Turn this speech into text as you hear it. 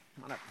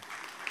Come on up.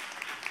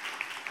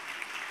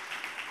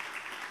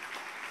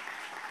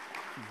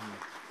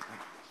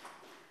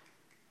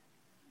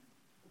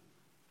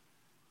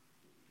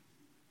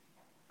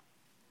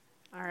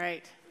 All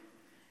right.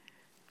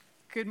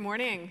 Good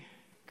morning,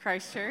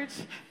 Christ Church.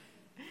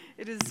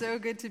 It is so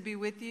good to be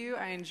with you.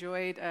 I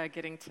enjoyed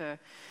getting to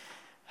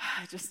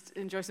just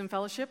enjoy some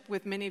fellowship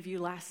with many of you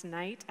last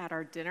night at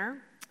our dinner.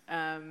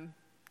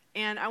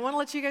 And I want to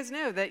let you guys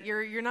know that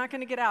you're not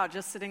going to get out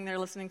just sitting there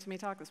listening to me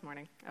talk this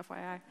morning,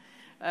 FYI.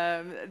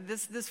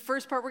 This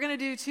first part, we're going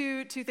to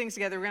do two things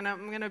together.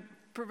 I'm going to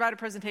provide a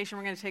presentation,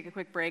 we're going to take a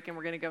quick break, and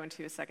we're going to go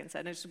into a second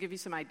set, and just to give you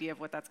some idea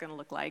of what that's going to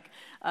look like.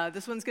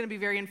 This one's going to be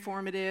very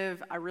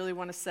informative. I really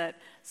want to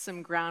set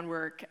some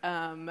groundwork,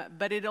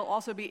 but it'll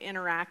also be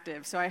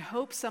interactive. So I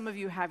hope some of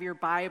you have your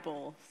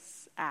Bible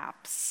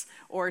apps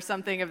or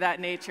something of that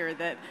nature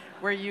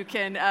where you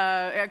can,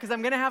 because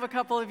I'm going to have a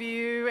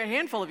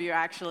handful of you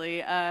actually,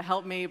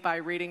 help me by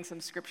reading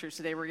some scriptures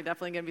today. We're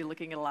definitely going to be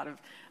looking at a lot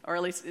of, or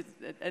at least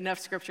enough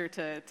scripture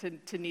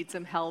to need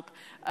some help.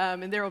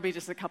 And there will be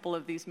just a couple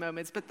of these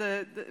moments. But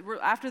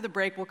after the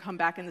break, we'll come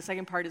back, and the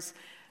second part is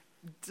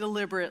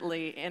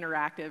deliberately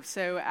interactive.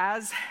 So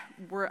as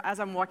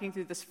I'm walking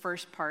through this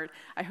first part,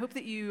 I hope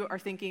that you are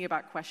thinking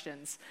about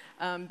questions,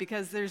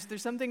 because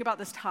there's something about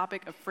this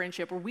topic of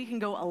friendship where we can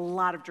go a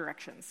lot of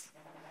directions.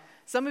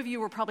 Some of you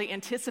were probably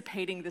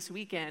anticipating this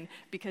weekend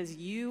because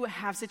you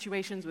have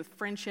situations with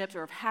friendships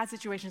or have had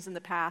situations in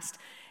the past,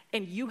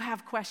 and you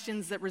have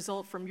questions that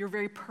result from your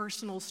very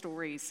personal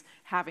stories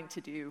having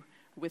to do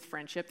with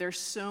friendship. There's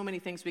so many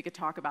things we could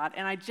talk about,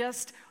 and I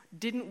just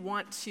didn't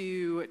want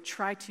to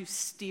try to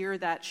steer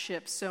that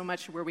ship so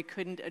much where we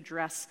couldn't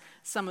address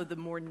some of the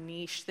more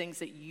niche things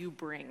that you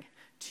bring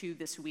to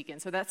this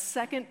weekend. So that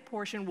second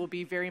portion will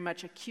be very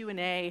much a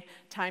Q&A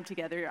time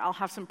together. I'll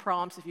have some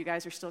prompts if you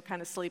guys are still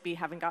kind of sleepy,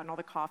 haven't gotten all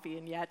the coffee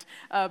in yet,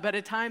 but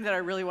a time that I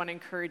really want to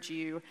encourage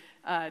you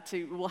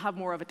we'll have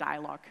more of a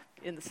dialogue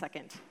in the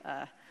second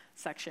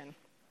section.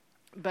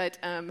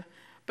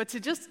 But to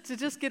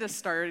just get us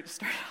started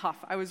off,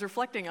 I was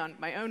reflecting on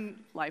my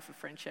own life of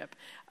friendship.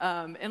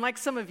 And like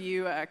some of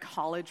you,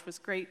 college was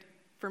great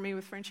for me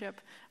with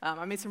friendship.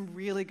 I made some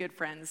really good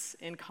friends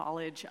in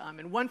college.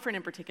 And one friend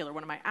in particular,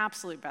 one of my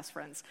absolute best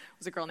friends,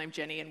 was a girl named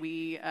Jenny. And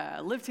we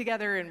lived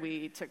together, and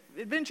we took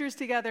adventures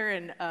together.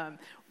 And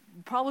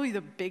probably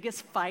the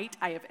biggest fight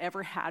I have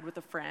ever had with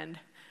a friend,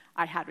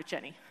 I had with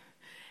Jenny.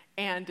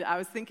 And I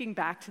was thinking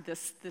back to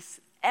this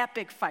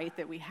epic fight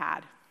that we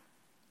had.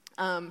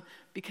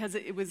 Because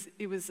it was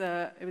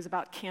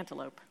about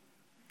cantaloupe.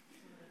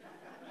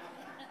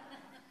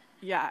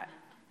 Yeah.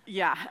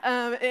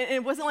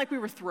 It wasn't like we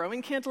were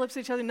throwing cantaloupes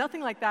at each other,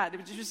 nothing like that. It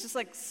was just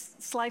like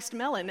sliced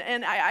melon.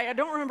 And I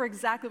don't remember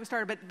exactly what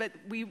started, but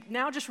we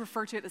now just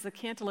refer to it as the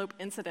cantaloupe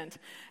incident.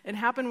 It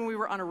happened when we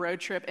were on a road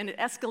trip, and it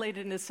escalated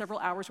into several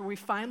hours where we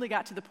finally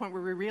got to the point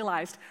where we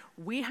realized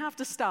we have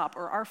to stop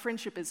or our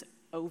friendship is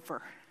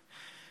over.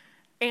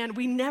 And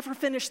we never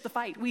finished the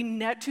fight.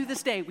 To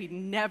this day, we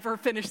never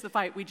finished the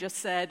fight. We just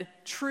said,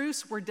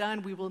 truce, we're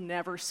done. We will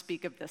never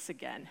speak of this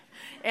again.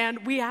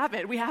 And we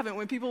haven't.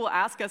 When people will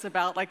ask us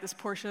about like this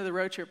portion of the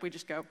road trip, we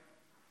just go,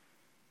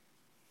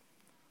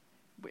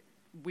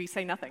 we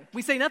say nothing.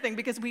 We say nothing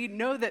because we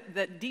know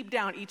that deep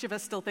down, each of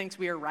us still thinks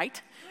we are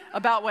right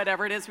about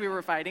whatever it is we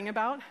were fighting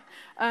about.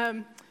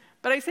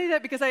 But I say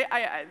that because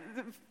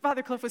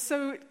Father Cliff was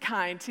so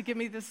kind to give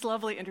me this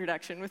lovely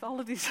introduction with all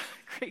of these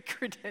great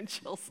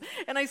credentials.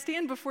 And I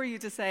stand before you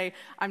to say,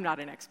 I'm not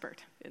an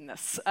expert in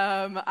this.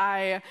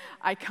 I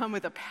come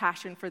with a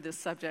passion for this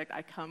subject.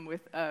 I come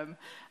with,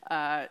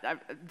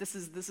 this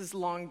has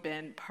long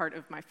been part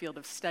of my field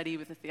of study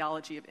with the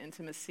theology of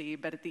intimacy.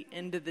 But at the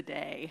end of the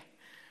day,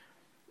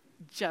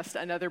 just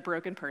another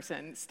broken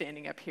person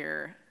standing up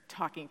here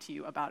talking to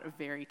you about a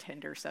very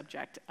tender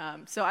subject.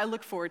 So I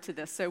look forward to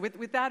this. So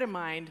with that in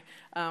mind,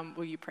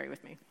 will you pray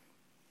with me?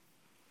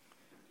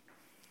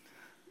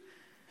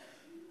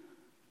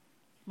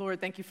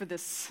 Lord, thank you for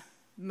this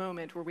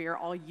moment where we are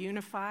all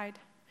unified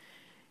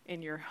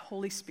in your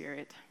Holy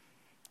Spirit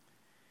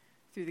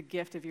through the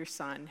gift of your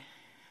Son.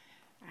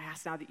 I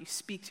ask now that you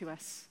speak to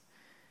us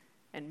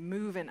and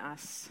move in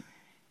us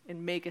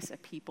and make us a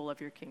people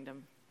of your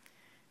kingdom.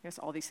 I ask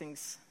all these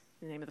things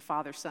in the name of the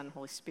Father, Son, and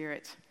Holy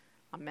Spirit.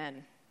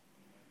 Amen.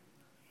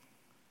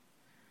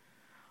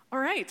 All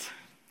right,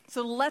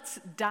 so let's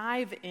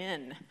dive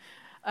in.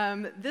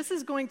 This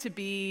is going to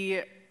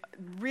be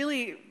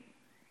really,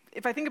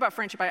 if I think about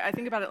friendship, I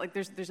think about it like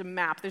there's a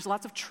map. There's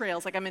lots of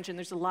trails. Like I mentioned,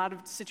 there's a lot of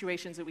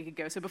situations that we could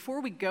go. So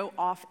before we go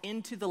off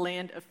into the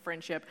land of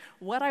friendship,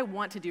 what I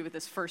want to do with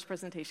this first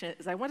presentation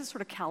is I want to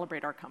sort of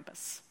calibrate our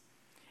compass.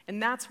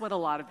 And that's what a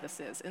lot of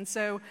this is. And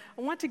so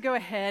I want to go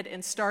ahead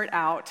and start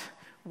out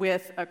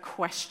with a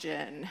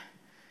question.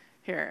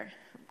 Here,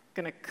 I'm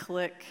going to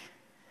click.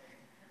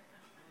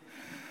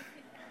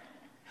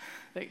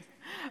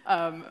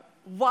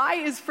 Why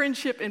is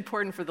friendship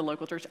important for the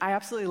local church? I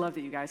absolutely love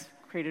that you guys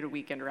created a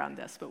weekend around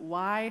this, but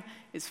why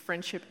is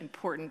friendship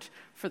important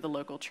for the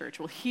local church?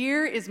 Well,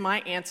 here is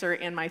my answer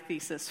and my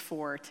thesis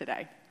for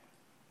today.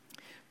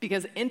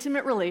 Because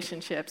intimate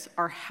relationships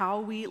are how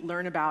we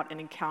learn about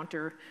and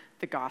encounter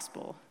the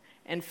gospel.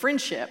 And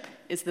friendship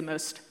is the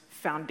most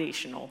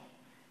foundational,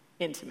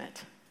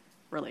 intimate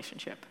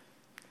relationship.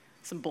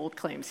 Some bold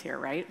claims here,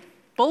 right?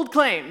 Bold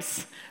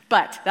claims.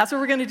 But that's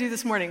what we're going to do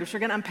this morning. We're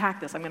going to unpack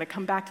this. I'm going to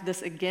come back to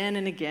this again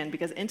and again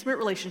because intimate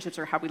relationships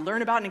are how we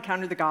learn about and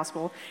encounter the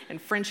gospel,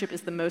 and friendship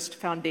is the most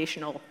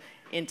foundational,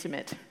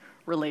 intimate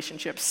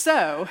relationship.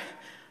 So,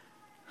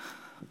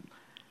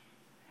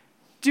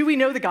 do we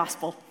know the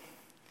gospel?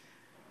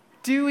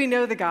 Do we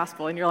know the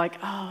gospel? And you're like,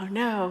 oh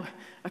no,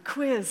 a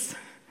quiz.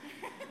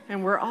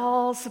 And we're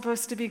all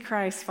supposed to be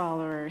Christ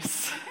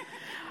followers.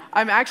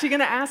 I'm actually going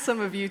to ask some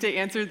of you to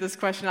answer this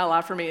question out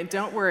loud for me. And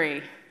don't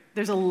worry,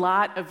 there's a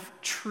lot of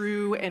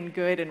true and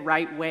good and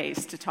right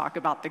ways to talk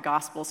about the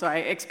gospel. So I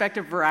expect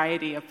a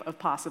variety of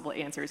possible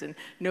answers. And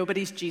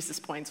nobody's Jesus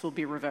points will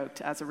be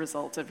revoked as a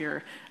result of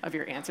your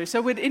answer.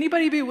 So would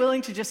anybody be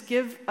willing to just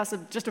give us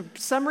just a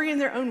summary in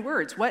their own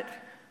words? What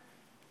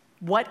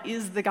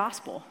is the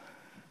gospel?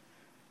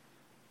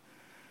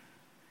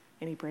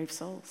 Any brave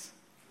souls?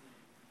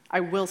 I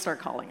will start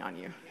calling on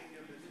you.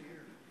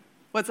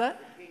 What's that?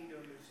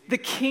 The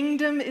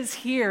kingdom is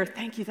here.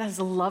 Thank you. That is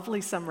a lovely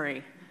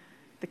summary.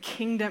 The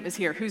kingdom is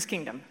here. Whose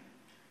kingdom?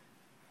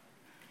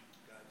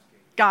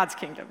 God's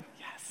kingdom.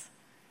 Yes.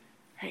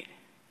 Right.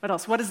 What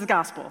else? What is the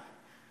gospel?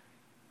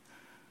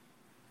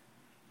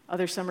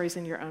 Other summaries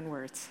in your own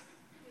words.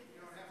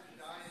 You don't have to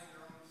die in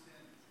your own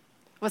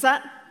sins. What's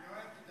that?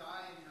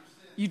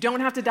 You don't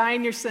have to die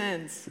in your sins. You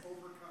don't have to die in your sins.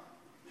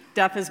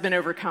 Death has been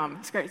overcome.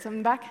 That's great.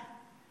 Something back?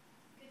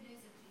 Good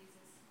news of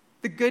Jesus.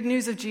 The good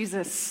news of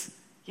Jesus.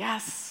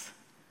 Yes.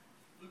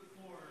 Luke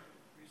 4,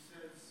 he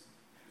says,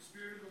 the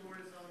Spirit of the Lord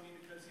is on me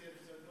because he has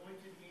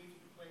anointed me to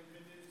proclaim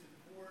good news to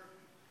the poor,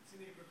 to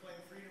me to proclaim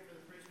freedom for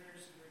the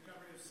prisoners, and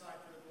recovery of sight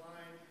for the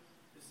blind,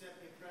 to set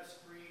the oppressed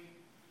free.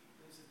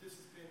 And he said, this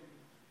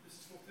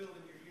is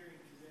fulfilled in your hearing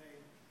today.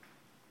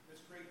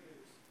 That's great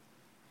news.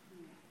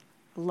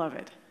 Love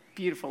it.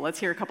 Beautiful.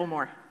 Let's hear a couple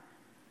more.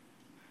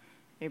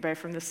 Anybody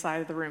from this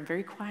side of the room?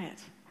 Very quiet.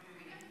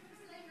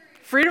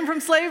 Freedom from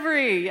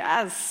slavery.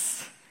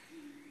 Yes.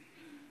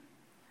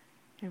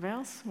 Anybody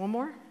else? One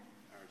more?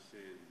 Our sin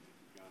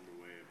got in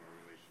the way of our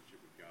relationship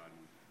with God,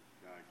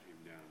 and God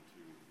came down to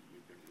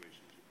make that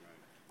relationship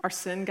right. Our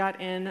sin got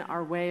in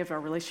our way of our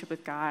relationship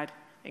with God,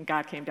 and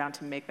God came down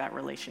to make that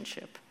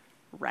relationship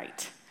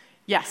right.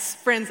 Yes,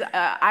 friends,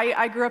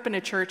 I grew up in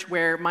a church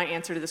where my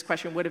answer to this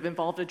question would have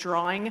involved a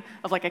drawing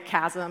of like a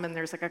chasm, and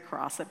there's like a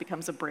cross that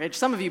becomes a bridge.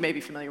 Some of you may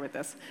be familiar with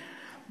this.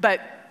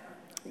 But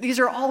these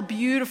are all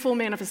beautiful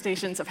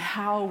manifestations of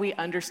how we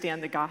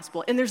understand the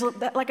gospel. And there's,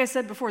 like I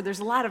said before, there's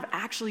a lot of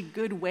actually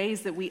good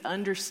ways that we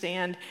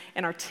understand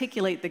and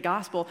articulate the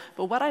gospel.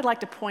 But what I'd like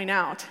to point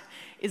out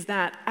is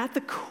that at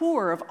the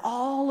core of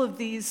all of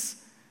these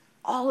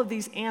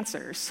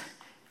answers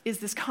is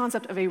this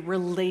concept of a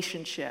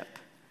relationship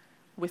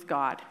with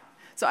God.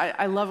 So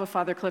I love what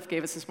Father Cliff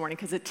gave us this morning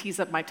because it tees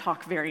up my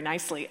talk very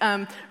nicely.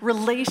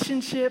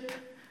 Relationship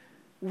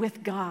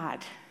with God.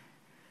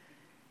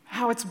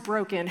 How it's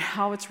broken,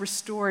 how it's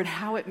restored,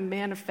 how it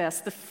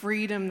manifests, the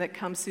freedom that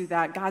comes through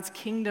that, God's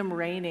kingdom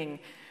reigning,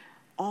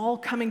 all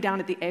coming down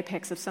at the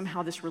apex of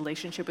somehow this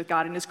relationship with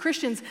God. And as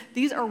Christians,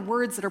 these are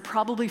words that are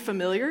probably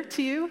familiar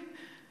to you.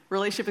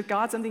 Relationship with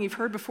God, something you've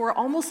heard before,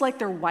 almost like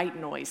they're white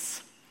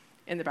noise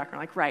in the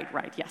background, like,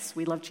 right, yes,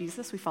 we love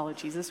Jesus, we follow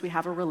Jesus, we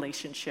have a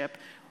relationship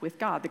with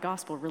God, the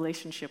gospel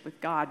relationship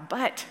with God.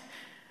 But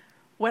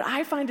what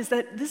I find is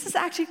that this is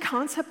actually a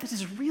concept that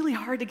is really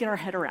hard to get our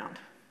head around.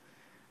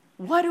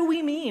 What do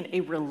we mean,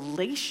 a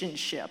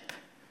relationship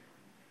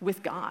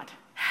with God?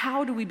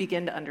 How do we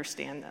begin to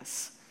understand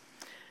this?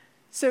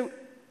 So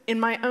in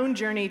my own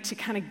journey to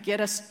kind of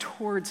get us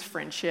towards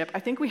friendship, I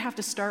think we have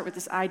to start with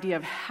this idea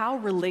of how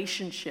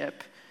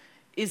relationship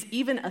is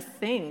even a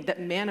thing that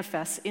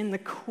manifests in the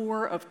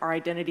core of our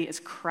identity as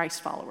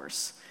Christ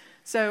followers.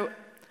 So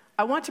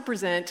I want to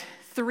present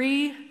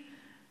 3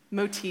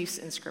 motifs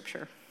in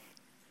Scripture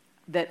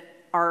that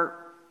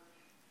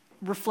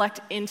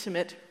reflect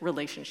intimate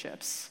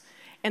relationships.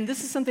 And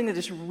this is something that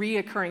is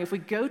reoccurring. If we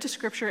go to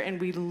Scripture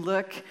and we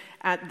look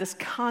at this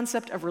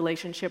concept of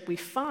relationship, we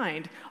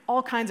find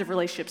all kinds of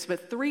relationships,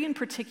 but 3 in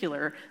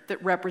particular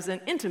that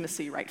represent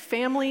intimacy, right?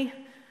 Family,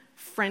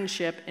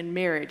 friendship, and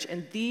marriage.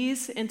 And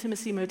these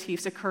intimacy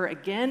motifs occur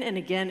again and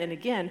again and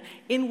again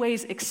in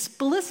ways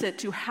explicit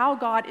to how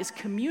God is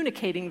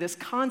communicating this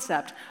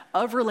concept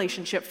of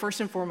relationship,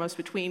 first and foremost,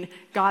 between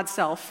God's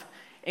self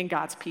and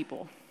God's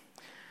people.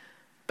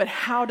 But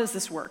how does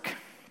this work?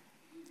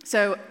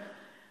 So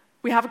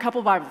we have a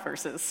couple Bible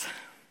verses,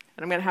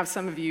 and I'm going to have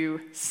some of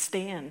you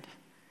stand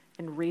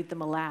and read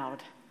them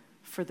aloud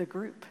for the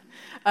group.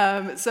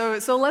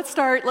 So let's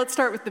start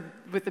with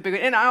the big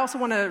one. And I also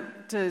want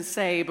to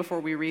say before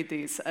we read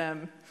these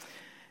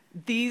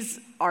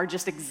are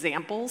just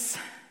examples.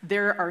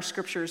 There are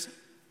scriptures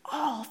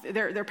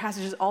There are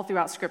passages all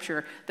throughout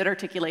Scripture that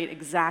articulate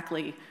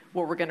exactly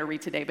what we're going to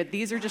read today. But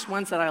these are just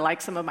ones that I like,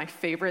 some of my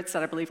favorites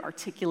that I believe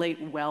articulate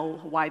well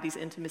why these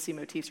intimacy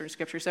motifs are in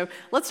Scripture. So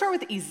let's start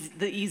with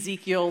the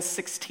Ezekiel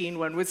 16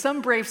 one. With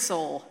some brave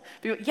soul,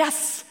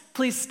 yes,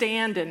 please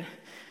stand and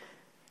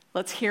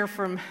let's hear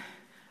from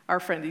our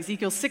friend,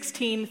 Ezekiel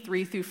 16,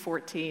 3 through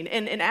 14.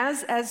 And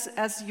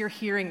as you're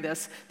hearing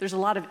this, there's a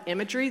lot of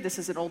imagery. This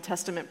is an Old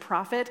Testament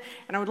prophet.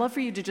 And I would love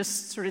for you to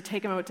just sort of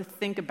take a moment to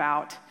think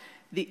about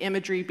the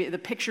imagery, the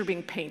picture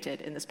being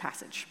painted in this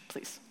passage,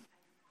 please.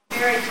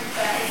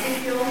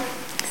 Ezekiel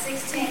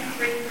 16,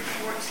 3 through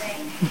 14.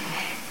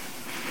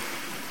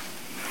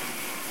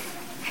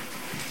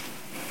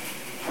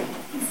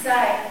 And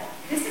say,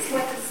 this is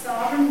what the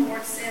sovereign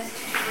Lord says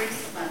to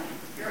Jerusalem.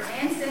 Your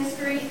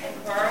ancestry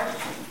and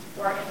birth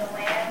were in the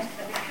land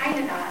of the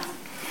Canaanites.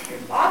 Your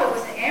father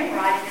was an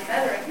Amorite and your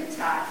mother a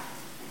Hittite.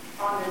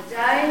 On the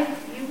day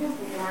you were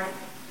born,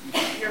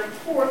 your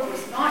cord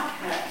was not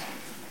cut,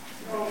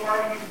 nor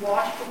were you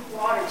washed with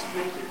water to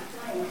make you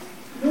clean,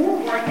 nor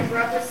were you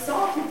rubbed with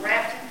salt and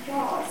wrapped in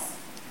cloths.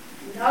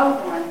 No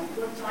one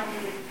looked on you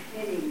with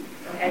pity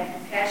or had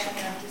compassion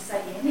enough to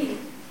say any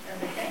of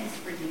the things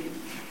for you.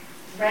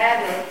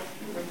 Rather,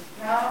 you were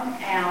thrown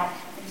out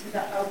into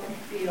the open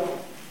field,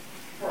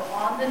 for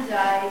on the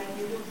day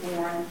you were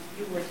born,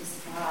 you were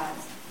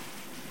despised.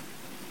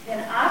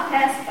 Then I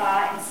passed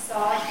by and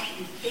saw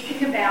you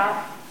kicking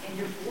about in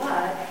your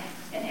blood,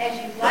 and as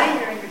you lay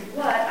there in your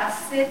blood, I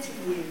said to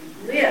you,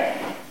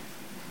 live.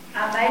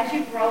 I made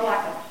you grow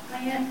like a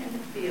plant in the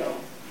field.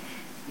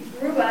 You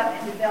grew up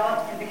and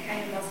developed and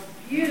became the most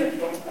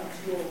beautiful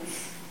of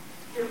jewels.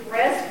 Your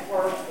breasts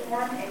were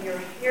formed and your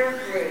hair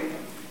grew,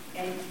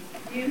 and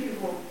you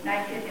who were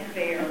naked and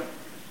bare.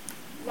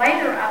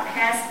 Later I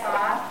passed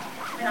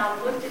by, and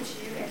I looked at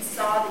you and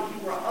saw that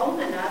you were old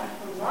enough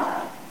for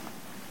love.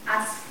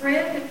 I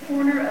spread the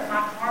corner of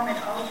my garment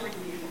over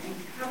you and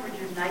covered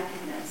your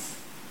nakedness.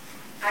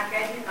 I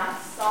gave you my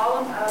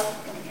solemn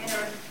oath and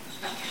entered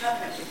a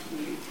covenant with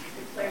you,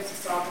 declares the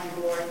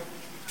sovereign Lord,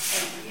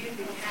 and you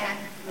became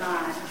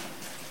mine.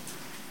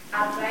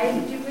 I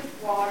bathed you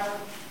with water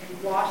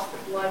and washed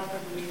the blood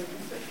from you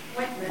and put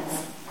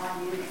ointments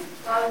on you and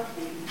clothed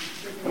you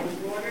with an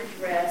embroidered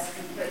dress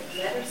and put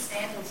leather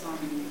sandals on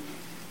you.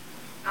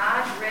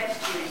 I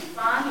dressed you in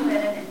fine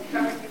linen and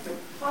covered you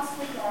with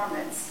costly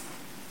garments.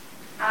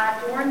 I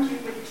adorned you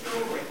with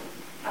jewelry.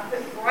 I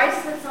put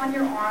bracelets on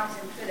your arms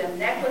and put a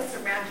necklace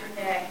around your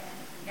neck,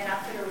 and I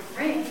put a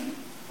ring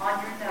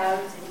on your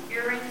nose and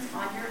earrings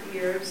on your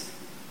ears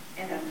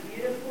and a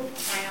beautiful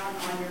crown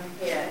on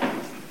your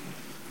head.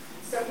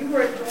 So you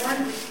were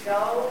adorned with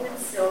gold and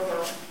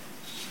silver.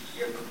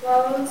 Your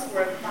clothes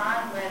were of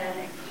fine linen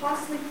and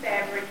costly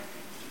fabric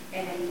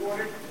and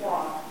embroidered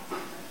cloth.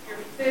 Your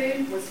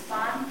food was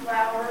fine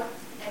flour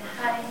and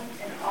honey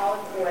and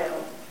olive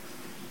oil.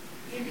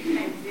 You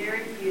became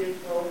very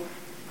beautiful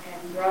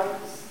and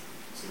rose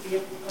to be a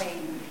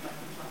queen.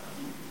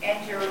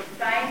 And your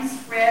fame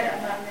spread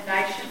among the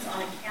nations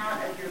on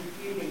account of your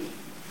beauty,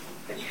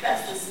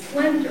 because the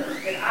splendor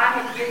that I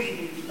had given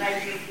you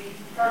made your beauty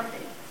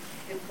perfect,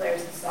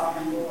 declares the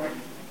sovereign Lord.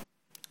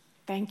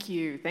 Thank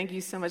you. Thank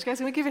you so much. Guys,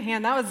 can we give a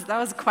hand? That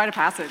was quite a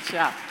passage,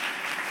 yeah.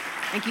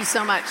 Thank you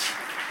so much.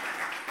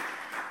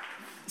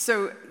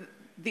 So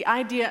the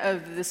idea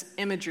of this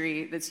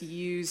imagery that's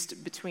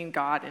used between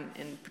God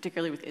and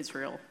particularly with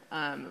Israel,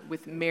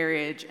 with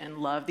marriage and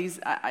love,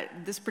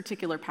 this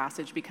particular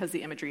passage, because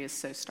the imagery is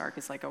so stark,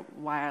 is like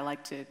why I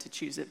like to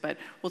choose it. But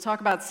we'll talk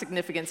about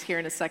significance here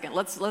in a second.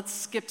 Let's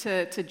skip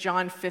to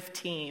John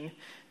 15,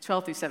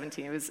 12 through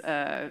 17. It was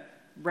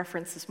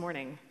referenced this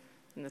morning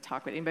in the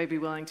talk. Would anybody be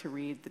willing to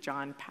read the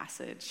John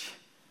passage?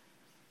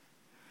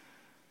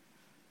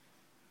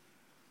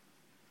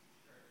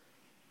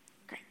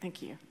 Great,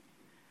 thank you.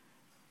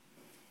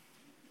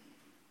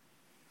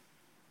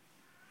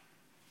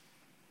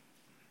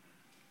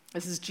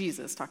 This is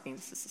Jesus talking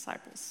to his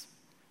disciples.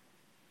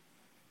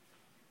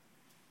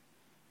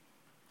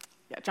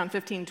 Yeah, John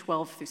 15,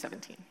 12 through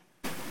 17.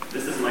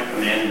 This is my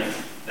commandment,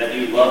 that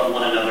you love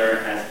one another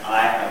as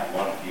I have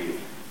loved you.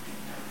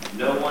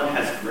 No one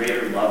has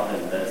greater love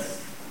than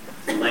this,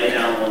 to lay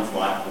down one's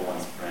life for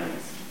one's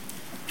friends.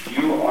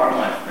 You are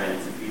my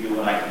friends if you do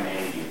what I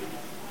command you.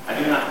 I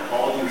do not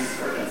call you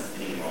servants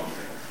any longer,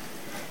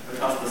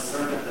 because the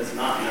servant does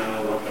not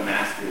know what the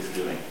master is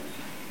doing.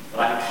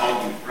 But I have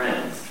called you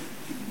friends,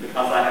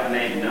 because I have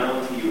made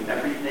known to you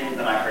everything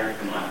that I heard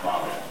from my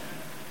Father.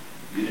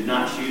 You did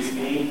not choose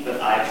me, but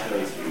I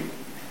chose you.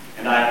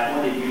 And I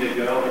appointed you to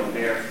go and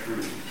bear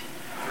fruit,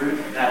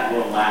 fruit that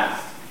will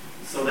last,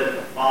 so that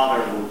the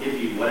Father will give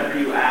you whatever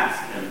you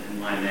ask him in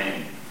my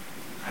name.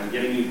 I'm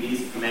giving you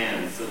these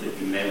commands so that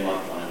you may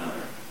love one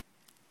another.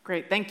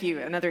 Great, thank you.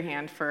 Another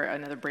hand for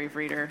another brave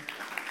reader.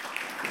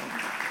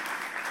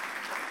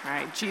 All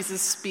right,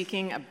 Jesus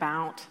speaking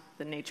about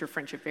the nature of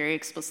friendship very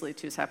explicitly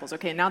to his disciples.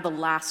 Okay, now the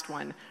last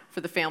one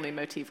for the family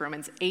motif,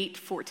 Romans 8,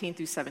 14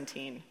 through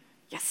 17.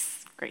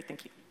 Yes, great,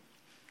 thank you.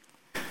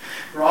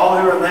 For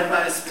all who are led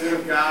by the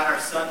Spirit of God are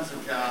sons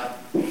of God.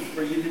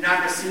 For you did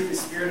not receive the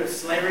spirit of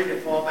slavery to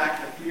fall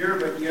back to fear,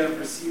 but you have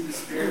received the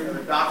spirit of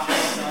adoption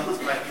as sons,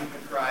 by whom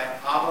we cry,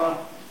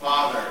 Abba,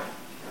 Father.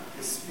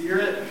 The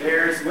Spirit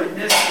bears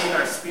witness with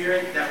our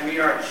spirit that we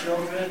are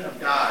children of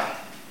God.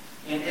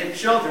 And if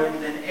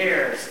children, then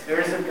heirs,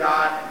 heirs of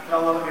God and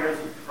fellow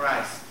heirs with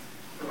Christ,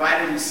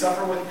 provided we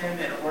suffer with him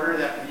in order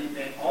that we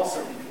may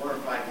also be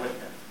glorified with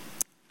him.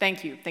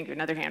 Thank you. Thank you.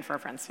 Another hand for our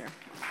friends here.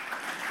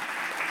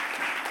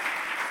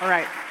 All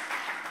right.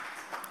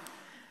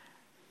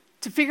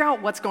 To figure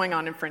out what's going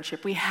on in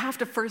friendship, we have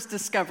to first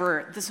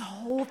discover this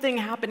whole thing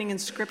happening in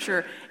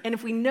Scripture. And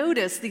if we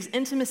notice these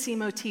intimacy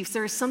motifs,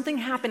 there is something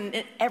happening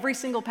in every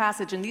single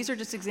passage. And these are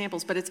just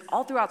examples, but it's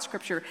all throughout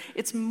Scripture.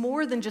 It's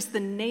more than just the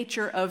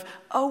nature of,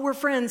 oh, we're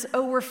friends,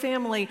 oh, we're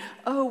family,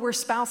 oh, we're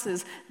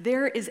spouses.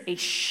 There is a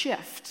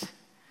shift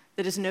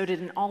that is noted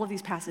in all of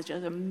these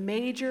passages, a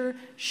major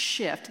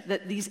shift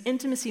that these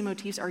intimacy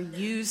motifs are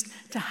used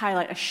to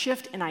highlight, a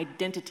shift in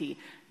identity.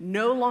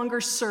 No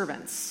longer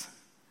servants,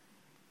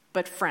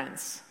 but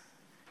friends.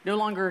 No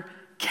longer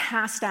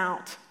cast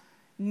out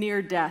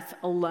near death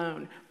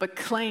alone, but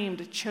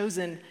claimed,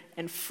 chosen,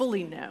 and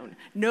fully known.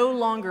 No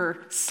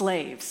longer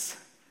slaves,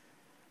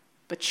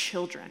 but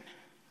children.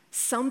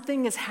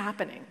 Something is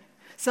happening.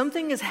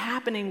 Something is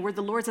happening where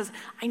the Lord says,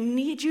 I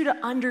need you to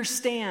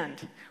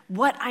understand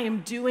what I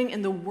am doing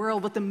in the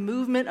world, what the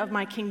movement of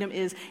my kingdom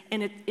is,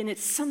 and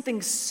it's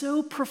something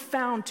so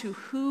profound to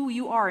who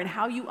you are and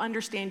how you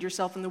understand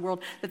yourself in the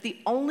world that the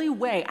only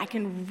way I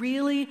can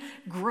really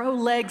grow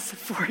legs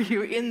for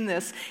you in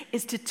this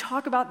is to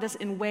talk about this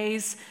in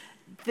ways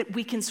that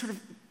we can sort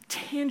of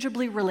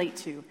tangibly relate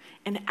to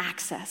and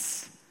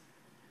access.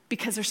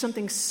 Because there's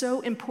something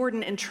so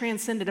important and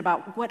transcendent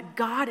about what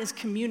God is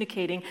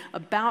communicating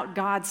about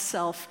God's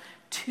self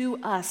to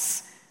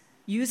us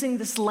using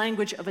this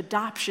language of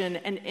adoption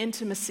and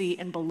intimacy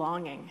and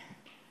belonging.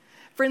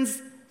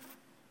 Friends,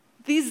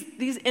 these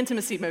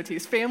intimacy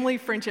motifs, family,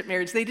 friendship,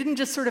 marriage, they didn't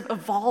just sort of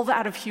evolve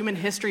out of human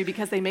history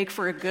because they make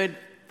for a good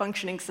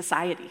functioning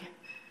society.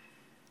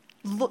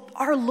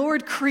 Our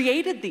Lord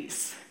created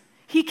these.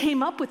 He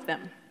came up with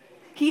them.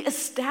 He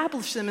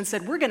established them and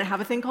said, we're going to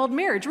have a thing called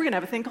marriage. We're going to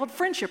have a thing called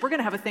friendship. We're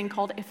going to have a thing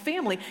called a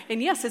family.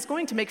 And yes, it's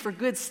going to make for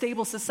good,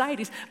 stable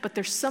societies, but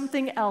there's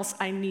something else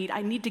I need.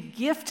 I need to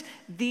gift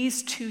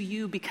these to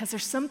you because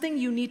there's something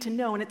you need to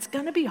know, and it's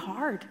going to be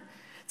hard.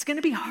 It's going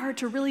to be hard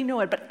to really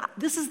know it, but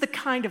this is the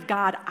kind of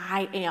God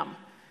I am.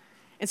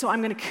 And so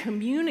I'm going to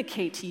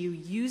communicate to you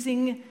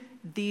using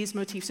these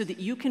motifs so that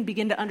you can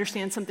begin to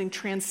understand something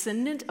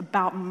transcendent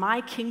about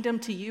my kingdom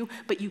to you,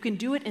 but you can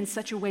do it in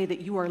such a way that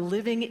you are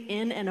living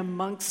in and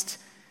amongst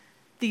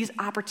these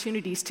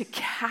opportunities to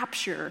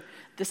capture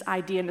this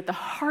idea. And at the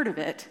heart of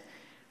it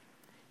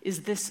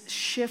is this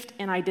shift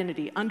in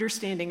identity,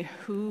 understanding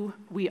who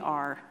we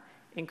are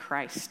in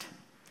Christ.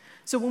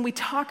 So when we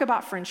talk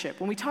about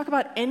friendship, when we talk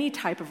about any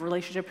type of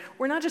relationship,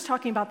 we're not just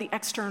talking about the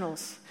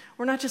externals.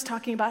 We're not just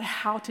talking about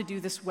how to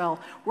do this well.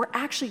 We're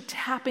actually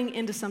tapping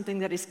into something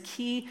that is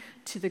key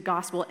to the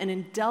gospel and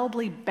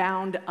indelibly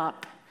bound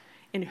up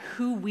in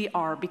who we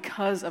are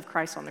because of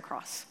Christ on the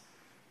cross.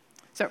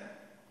 So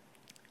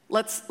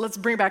let's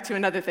bring back to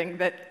another thing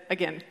that,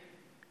 again,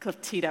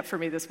 Cliff teed up for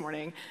me this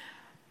morning.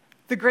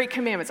 The Great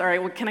Commandments. All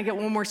right, well, can I get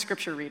one more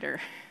scripture reader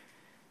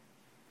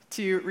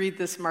to read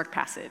this Mark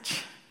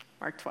passage?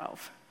 Mark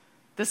 12.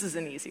 This is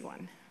an easy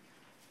one.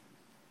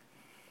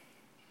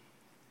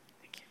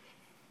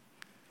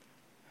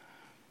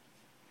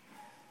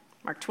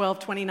 Mark 12,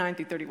 29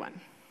 through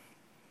 31.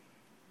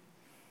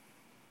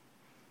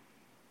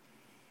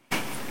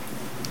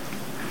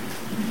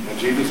 And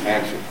Jesus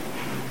answered,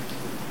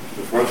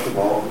 the first of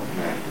all the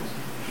commandments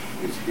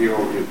is, Hear,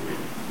 O Israel,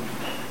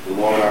 the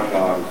Lord our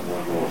God is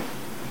one Lord.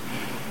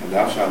 And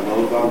thou shalt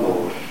love thy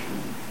Lord,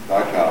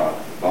 thy God,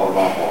 with all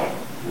thy heart,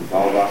 with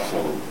all thy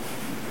soul,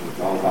 and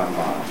with all thy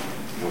mind,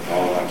 and with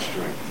all thy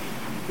strength.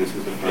 This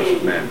is the first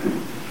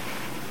commandment.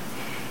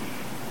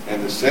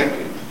 And the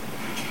second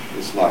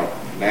is like,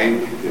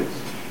 namely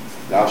this,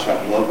 thou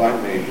shalt love thy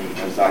neighbor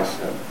as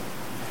thyself.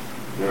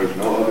 There is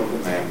no other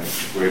commandment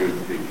greater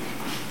than these.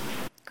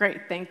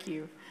 Great, thank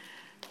you.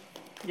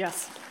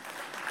 Yes.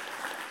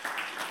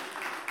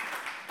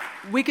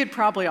 We could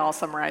probably all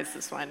summarize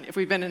this one if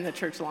we've been in the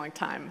church a long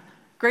time.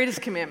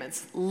 Greatest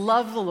commandments,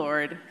 love the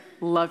Lord,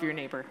 love your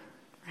neighbor.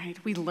 Right?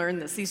 We learn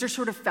this. These are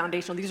sort of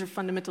foundational. These are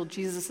fundamental.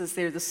 Jesus is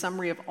there, the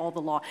summary of all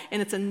the law.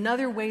 And it's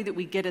another way that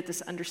we get at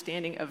this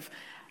understanding of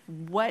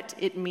what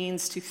it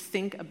means to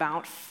think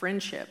about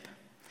friendship.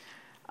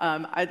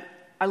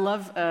 I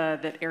love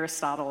that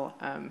Aristotle,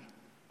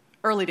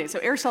 early days. So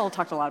Aristotle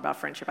talked a lot about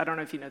friendship. I don't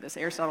know if you know this.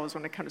 Aristotle was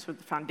one that comes with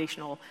the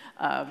foundational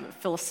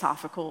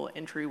philosophical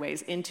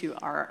entryways into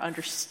our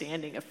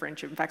understanding of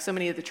friendship. In fact, so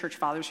many of the church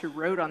fathers who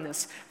wrote on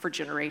this for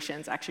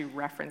generations actually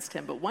referenced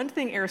him. But one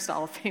thing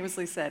Aristotle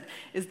famously said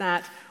is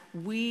that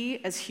we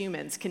as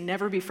humans can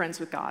never be friends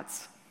with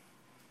gods.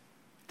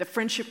 That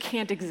friendship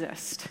can't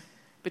exist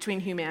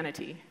between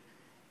humanity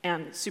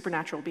and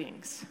supernatural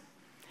beings.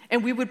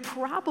 And we would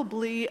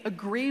probably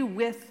agree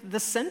with the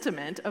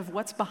sentiment of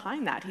what's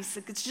behind that. He's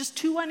like, it's just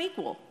too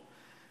unequal.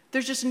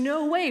 There's just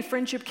no way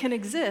friendship can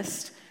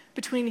exist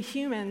between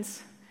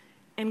humans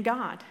and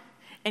God.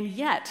 And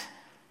yet,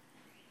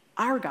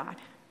 our God,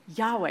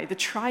 Yahweh, the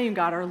triune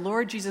God, our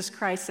Lord Jesus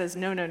Christ says,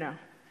 no.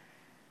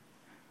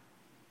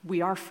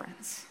 We are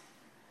friends.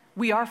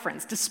 We are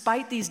friends,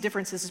 despite these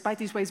differences, despite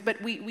these ways, but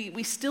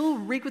we still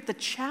reek with the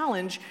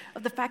challenge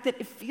of the fact that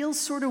it feels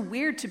sort of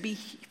weird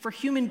for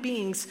human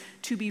beings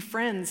to be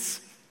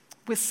friends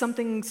with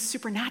something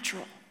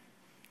supernatural.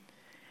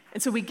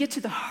 And so we get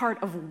to the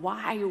heart of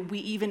why we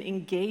even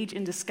engage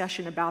in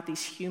discussion about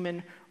these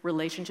human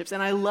relationships.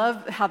 And I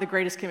love how the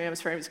greatest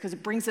commandments frame it because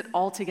it brings it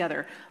all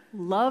together.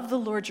 Love the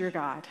Lord your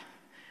God.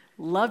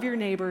 Love your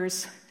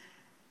neighbors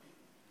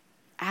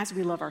as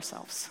we love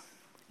ourselves.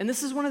 And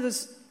this is one of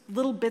those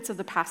little bits of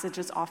the passage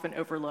that's often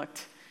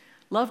overlooked.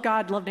 Love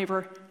God, love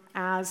neighbor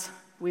as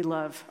we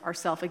love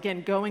ourselves.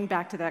 Again, going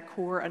back to that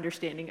core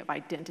understanding of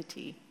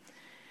identity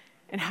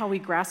and how we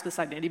grasp this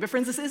identity. But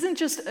friends, this isn't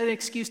just an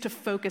excuse to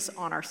focus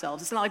on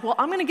ourselves. It's not like, well,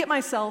 I'm going to get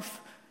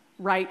myself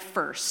right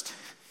first,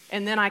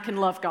 and then I can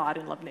love God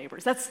and love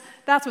neighbors. That's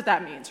what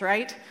that means,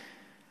 right?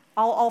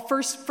 I'll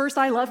first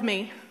I love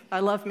me,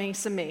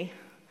 some me,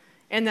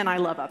 and then I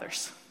love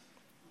others.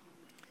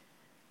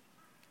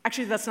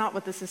 Actually, that's not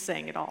what this is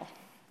saying at all.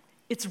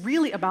 It's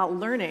really about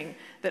learning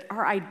that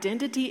our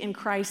identity in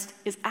Christ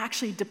is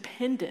actually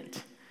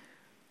dependent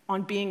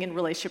on being in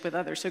relationship with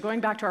others. So going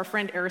back to our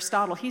friend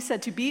Aristotle, he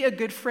said to be a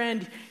good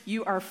friend,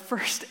 you are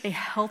first a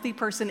healthy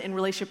person in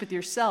relationship with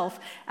yourself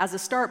as a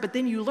start, but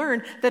then you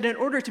learn that in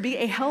order to be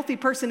a healthy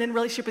person in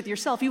relationship with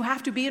yourself, you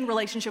have to be in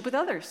relationship with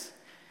others.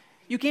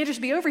 You can't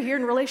just be over here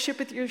in relationship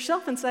with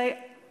yourself and say,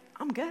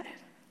 I'm good,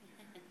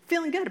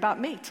 feeling good about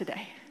me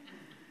today.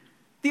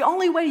 The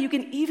only way you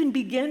can even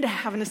begin to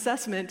have an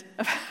assessment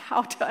of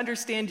how to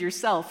understand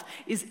yourself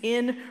is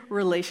in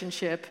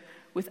relationship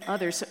with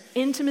others. So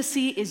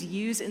intimacy is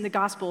used in the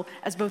gospel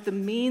as both the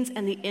means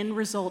and the end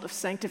result of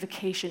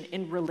sanctification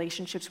in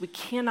relationships. We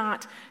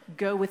cannot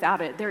go without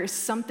it. There is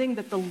something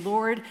that the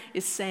Lord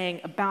is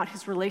saying about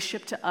his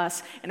relationship to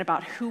us and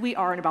about who we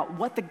are and about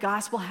what the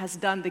gospel has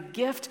done, the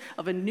gift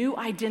of a new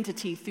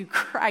identity through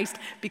Christ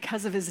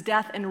because of his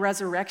death and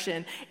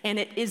resurrection. And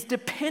it is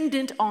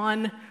dependent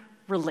on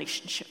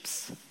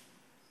relationships.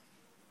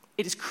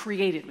 It is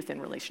created within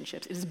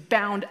relationships. It is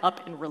bound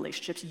up in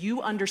relationships.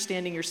 You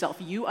understanding yourself,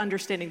 you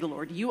understanding the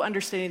Lord, you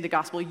understanding the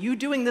gospel, you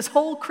doing this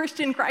whole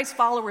Christian Christ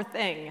follower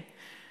thing.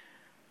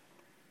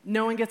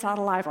 No one gets out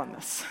alive on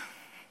this.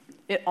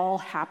 It all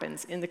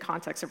happens in the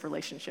context of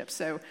relationships.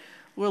 So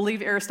we'll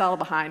leave Aristotle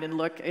behind and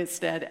look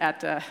instead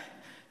at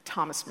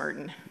Thomas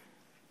Merton,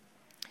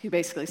 who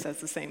basically says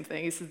the same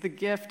thing. He says the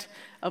gift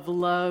of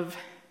love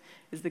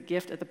is the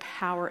gift of the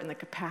power and the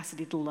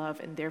capacity to love,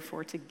 and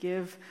therefore to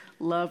give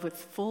love with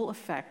full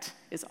effect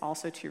is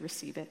also to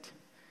receive it.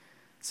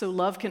 So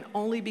love can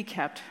only be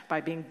kept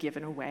by being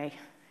given away,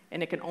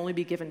 and it can only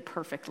be given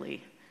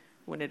perfectly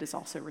when it is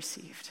also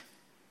received.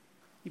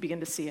 You begin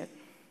to see it,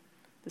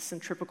 this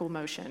centrifugal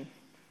motion,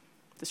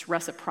 this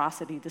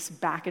reciprocity, this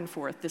back and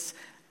forth, this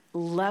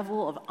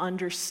level of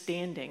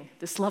understanding,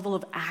 this level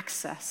of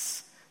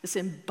access, this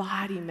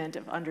embodiment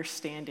of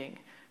understanding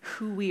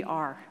who we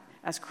are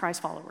as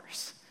Christ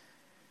followers,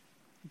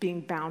 being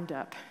bound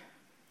up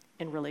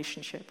in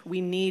relationship. We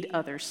need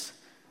others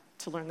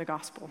to learn the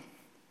gospel.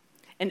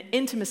 And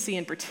intimacy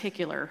in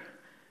particular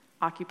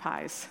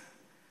occupies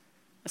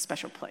a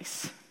special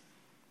place,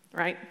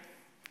 right?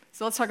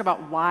 So let's talk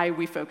about why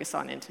we focus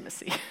on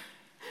intimacy.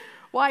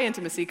 Why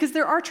intimacy? Because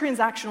there are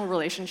transactional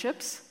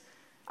relationships.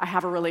 I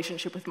have a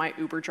relationship with my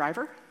Uber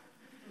driver.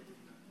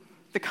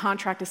 The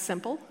contract is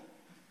simple.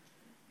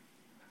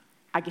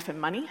 I give him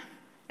money,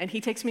 and he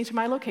takes me to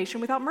my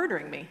location without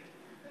murdering me.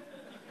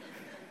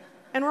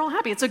 And we're all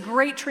happy. It's a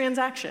great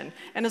transaction.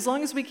 And as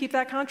long as we keep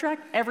that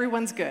contract,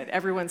 everyone's good.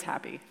 Everyone's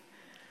happy.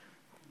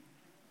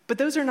 But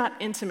those are not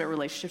intimate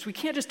relationships. We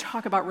can't just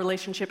talk about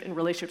relationship in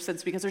relationship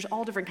sense because there's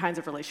all different kinds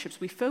of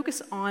relationships. We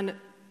focus on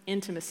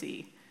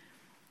intimacy,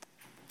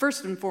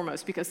 first and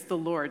foremost, because the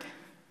Lord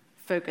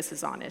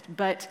focuses on it.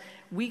 But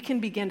we can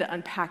begin to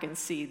unpack and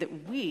see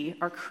that we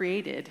are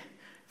created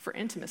for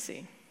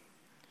intimacy.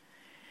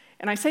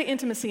 And I say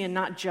intimacy and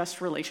not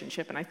just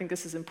relationship, and I think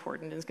this is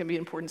important, and it's going to be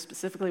important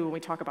specifically when we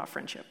talk about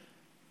friendship.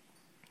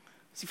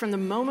 See, from the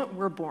moment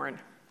we're born,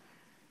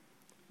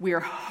 we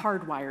are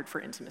hardwired for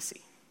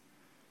intimacy.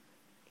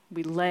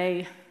 We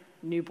lay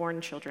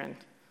newborn children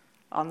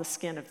on the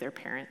skin of their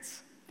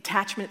parents.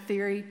 Attachment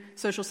theory,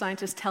 social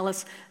scientists tell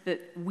us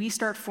that we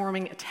start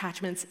forming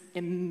attachments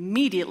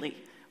immediately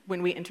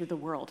when we enter the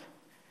world.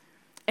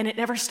 And it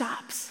never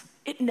stops.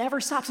 It never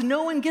stops.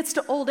 No one gets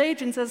to old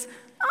age and says,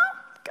 oh,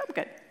 I'm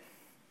good.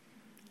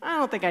 I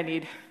don't think I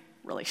need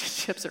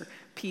relationships or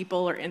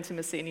people or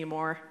intimacy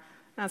anymore.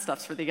 That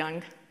stuff's for the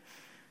young.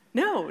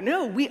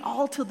 No, we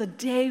all, till the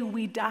day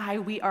we die,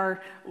 we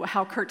are,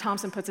 how Kurt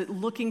Thompson puts it,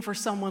 looking for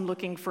someone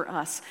looking for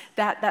us.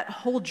 That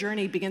whole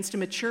journey begins to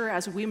mature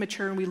as we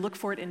mature, and we look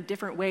for it in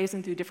different ways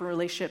and through different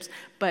relationships.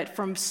 But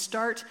from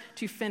start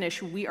to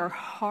finish, we are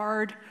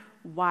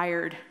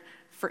hardwired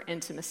for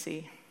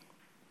intimacy.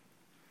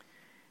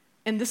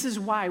 And this is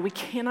why we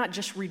cannot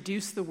just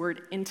reduce the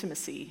word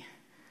intimacy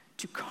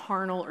to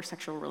carnal or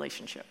sexual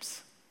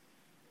relationships.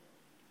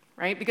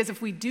 Right? Because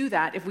if we do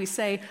that, if we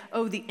say,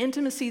 oh, the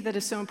intimacy that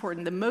is so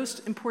important, the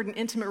most important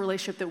intimate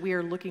relationship that we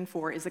are looking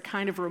for is a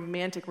kind of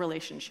romantic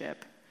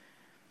relationship,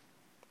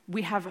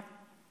 we have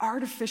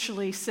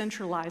artificially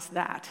centralized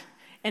that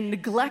and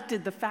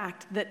neglected the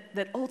fact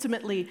that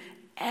ultimately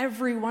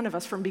every one of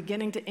us from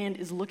beginning to end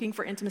is looking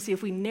for intimacy.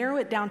 If we narrow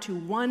it down to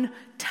one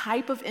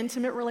type of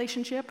intimate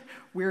relationship,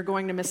 we're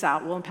going to miss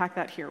out. We'll unpack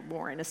that here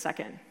more in a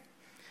second.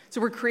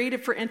 So we're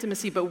created for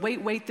intimacy, but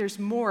wait, there's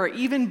more.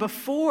 Even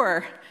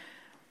before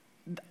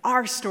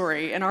our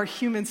story and our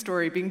human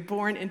story being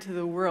born into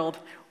the world,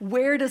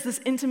 where does this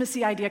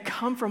intimacy idea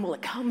come from? Well,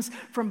 it comes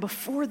from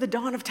before the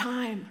dawn of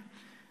time.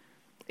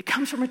 It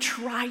comes from a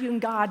triune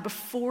God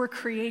before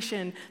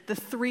creation, the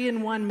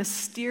three-in-one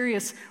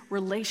mysterious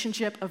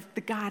relationship of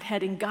the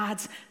Godhead and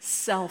God's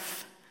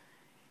self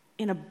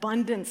in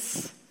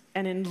abundance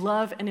and in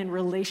love and in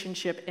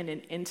relationship and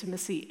in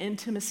intimacy.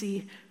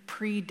 Intimacy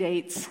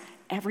predates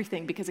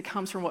everything because it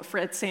comes from what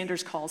Fred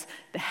Sanders calls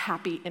the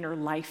happy inner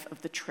life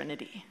of the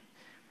Trinity.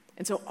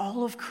 And so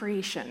all of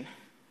creation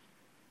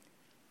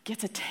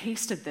gets a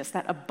taste of this,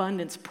 that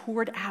abundance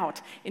poured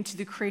out into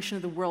the creation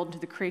of the world, into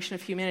the creation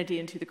of humanity,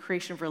 into the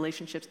creation of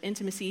relationships.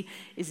 Intimacy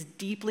is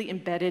deeply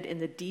embedded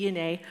in the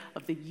DNA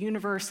of the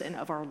universe and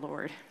of our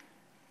Lord.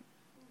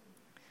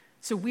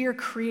 So we are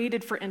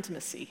created for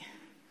intimacy,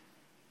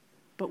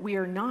 but we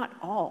are not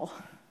all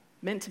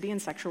meant to be in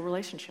sexual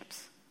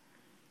relationships.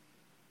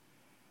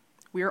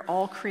 We are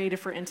all created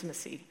for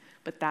intimacy,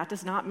 but that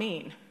does not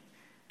mean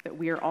that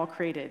we are all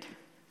created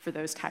for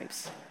those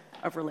types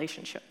of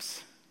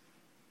relationships.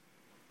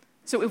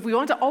 So if we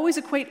want to always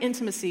equate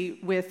intimacy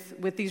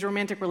with these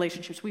romantic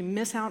relationships, we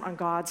miss out on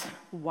God's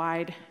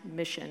wide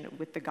mission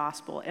with the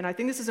gospel. And I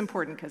think this is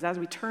important because as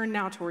we turn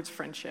now towards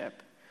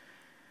friendship,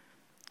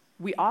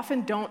 we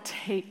often don't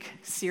take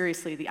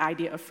seriously the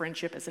idea of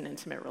friendship as an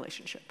intimate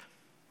relationship.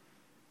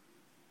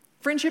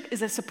 Friendship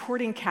is a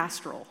supporting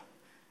cast role.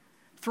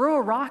 Throw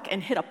a rock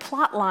and hit a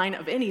plot line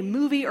of any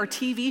movie or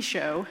TV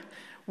show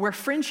where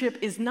friendship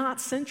is not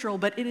central,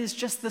 but it is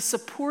just the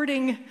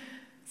supporting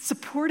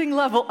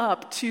level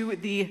up to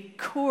the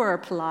core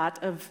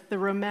plot of the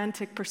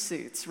romantic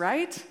pursuits,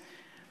 right?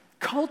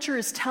 Culture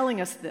is telling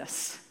us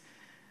this.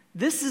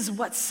 This is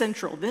what's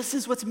central. This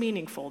is what's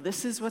meaningful.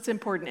 This is what's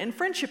important. And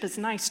friendship is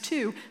nice,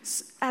 too,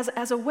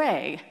 as a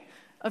way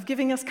of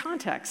giving us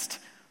context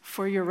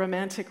for your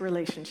romantic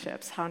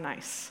relationships. How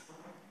nice.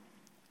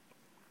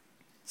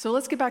 So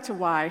let's get back to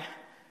why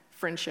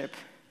friendship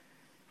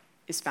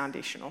is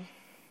foundational.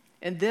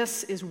 And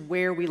this is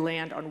where we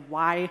land on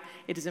why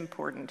it is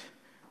important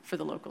for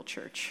the local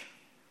church.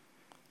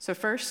 So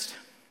first,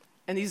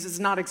 and this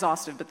is not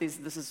exhaustive, but this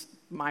is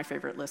my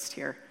favorite list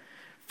here.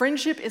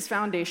 Friendship is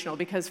foundational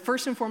because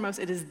first and foremost,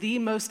 it is the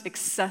most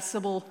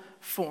accessible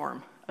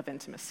form of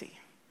intimacy.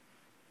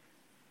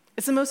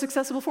 It's the most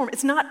accessible form.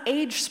 It's not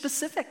age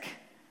specific.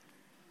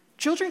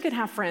 Children can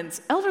have friends,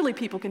 elderly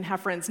people can have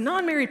friends,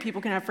 non-married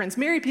people can have friends,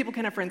 married people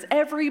can have friends,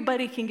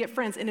 everybody can get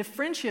friends. And if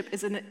friendship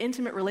is an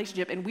intimate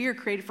relationship and we are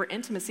created for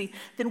intimacy,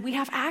 then we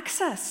have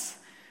access.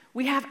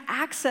 We have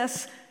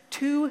access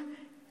to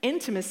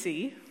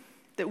intimacy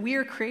that we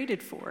are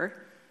created for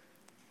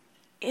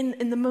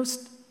in the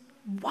most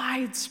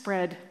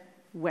widespread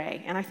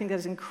way. And I think that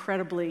is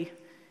incredibly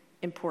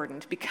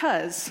important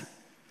because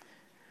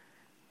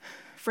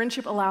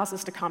friendship allows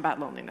us to combat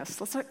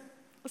loneliness. Let's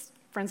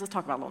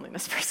talk about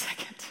loneliness for a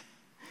second.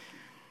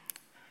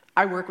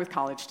 I work with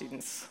college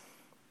students.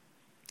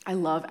 I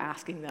love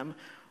asking them,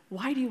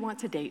 why do you want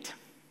to date?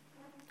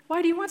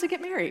 Why do you want to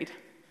get married?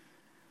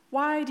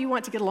 Why do you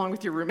want to get along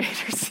with your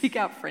roommate or seek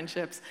out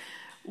friendships?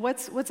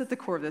 What's at the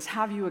core of this?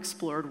 Have you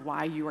explored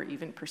why you are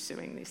even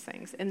pursuing these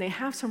things? And they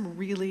have some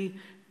really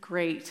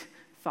great,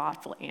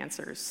 thoughtful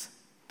answers.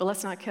 But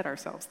let's not kid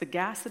ourselves. The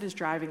gas that is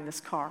driving this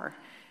car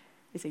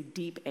is a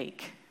deep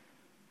ache.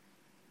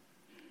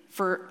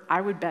 For, I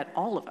would bet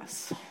all of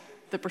us,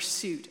 the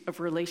pursuit of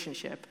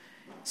relationship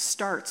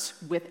starts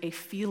with a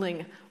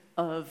feeling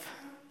of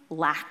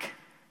lack.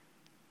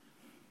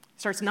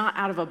 It starts not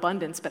out of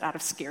abundance, but out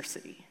of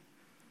scarcity.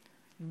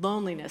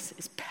 Loneliness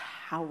is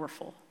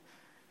powerful,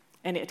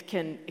 and it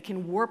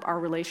can warp our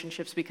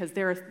relationships because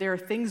there are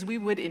things we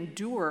would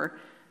endure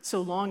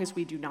so long as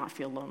we do not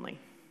feel lonely.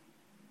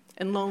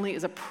 And lonely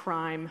is a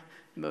prime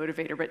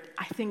motivator. But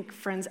I think,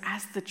 friends,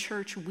 as the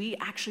church, we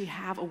actually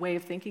have a way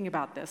of thinking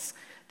about this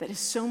that is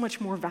so much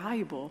more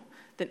valuable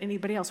than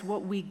anybody else.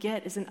 What we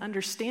get is an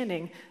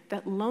understanding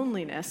that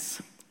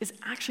loneliness is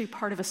actually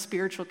part of a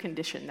spiritual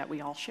condition that we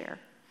all share.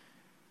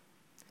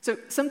 So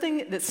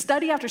something that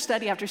study after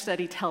study after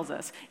study tells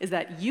us is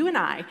that you and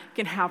I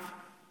can have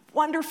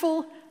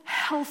wonderful,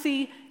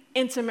 healthy,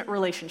 intimate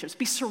relationships,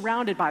 be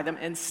surrounded by them,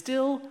 and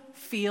still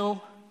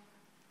feel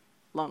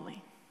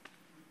lonely.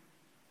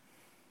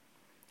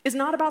 It's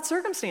not about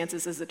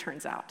circumstances, as it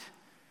turns out.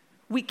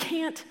 We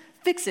can't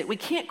fix it. We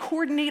can't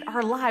coordinate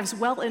our lives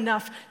well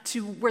enough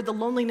to where the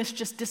loneliness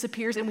just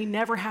disappears and we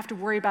never have to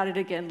worry about it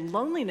again.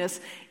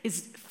 Loneliness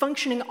is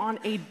functioning on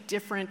a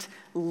different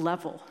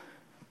level.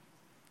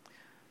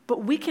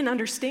 But we can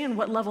understand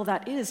what level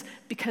that is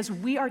because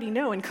we already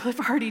know, and Cliff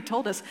already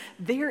told us,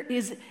 there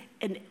is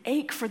an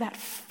ache for that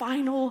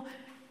final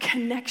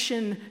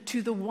connection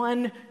to the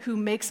one who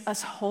makes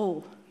us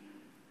whole.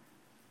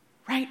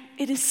 Right?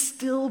 It is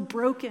still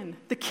broken.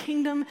 The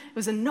kingdom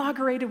was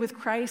inaugurated with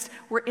Christ.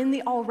 We're in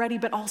the already,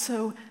 but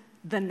also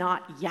the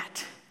not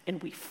yet.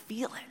 And we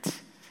feel it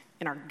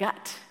in our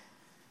gut.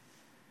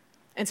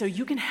 And so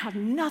you can have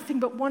nothing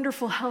but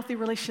wonderful, healthy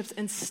relationships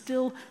and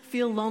still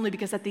feel lonely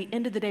because at the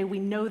end of the day, we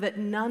know that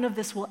none of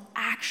this will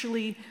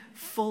actually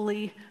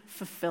fully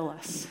fulfill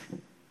us.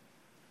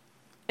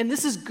 And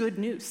this is good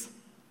news.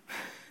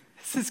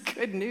 This is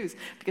good news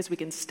because we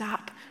can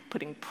stop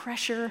putting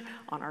pressure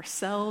on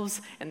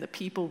ourselves and the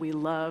people we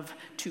love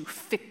to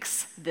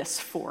fix this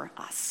for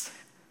us.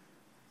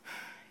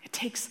 It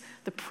takes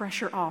the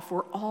pressure off.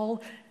 We're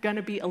all going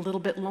to be a little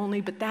bit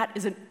lonely, but that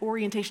is an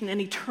orientation, an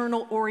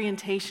eternal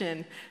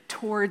orientation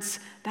towards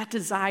that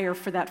desire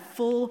for that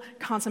full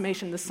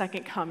consummation, the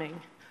second coming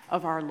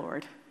of our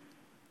Lord.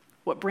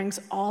 What brings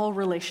all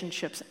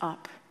relationships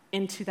up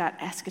into that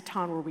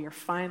eschaton where we are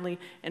finally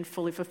and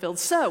fully fulfilled.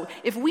 So,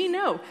 if we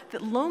know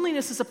that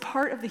loneliness is a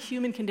part of the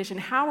human condition,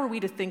 how are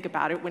we to think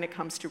about it when it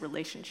comes to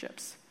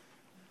relationships?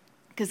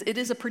 Because it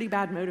is a pretty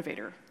bad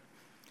motivator.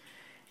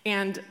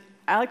 And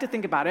I like to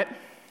think about it,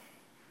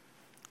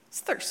 it's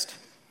thirst.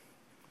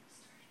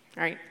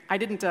 All right, I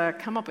didn't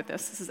come up with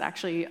this. This is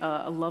actually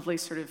a lovely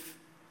sort of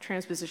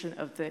transposition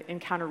of the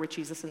encounter with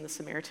Jesus and the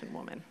Samaritan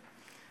woman.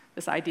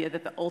 This idea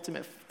that the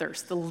ultimate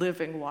thirst, the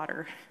living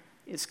water,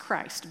 is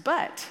Christ.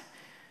 But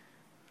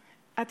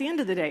at the end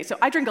of the day, so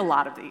I drink a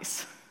lot of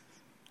these.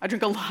 I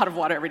drink a lot of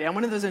water every day. I'm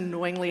one of those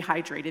annoyingly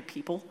hydrated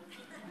people.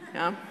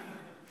 Yeah?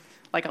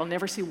 Like I'll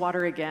never see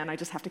water again. I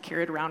just have to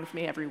carry it around with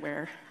me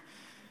everywhere,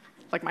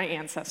 like my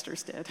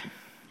ancestors did.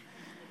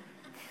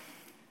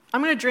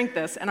 I'm going to drink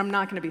this, and I'm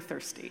not going to be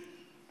thirsty.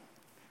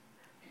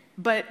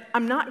 But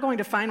I'm not going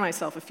to find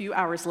myself a few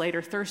hours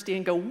later thirsty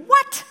and go,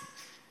 what?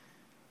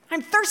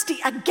 I'm thirsty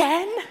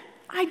again?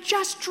 I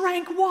just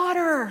drank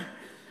water.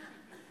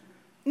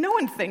 No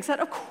one thinks that.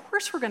 Of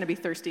course we're going to be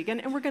thirsty again,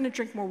 and we're going to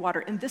drink more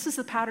water. And this is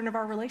the pattern of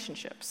our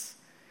relationships.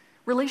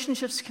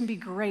 Relationships can be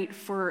great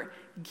for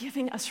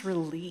giving us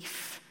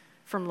relief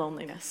from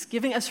loneliness,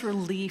 giving us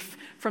relief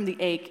from the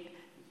ache.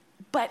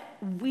 But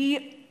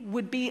we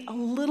would be a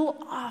little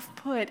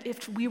off-put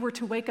if we were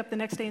to wake up the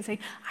next day and say,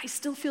 I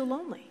still feel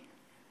lonely.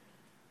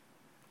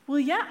 Well,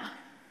 yeah,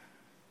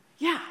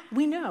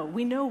 we know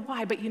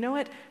why. But you know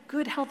what?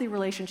 Good, healthy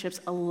relationships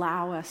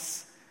allow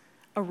us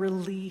a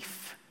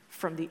relief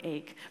from the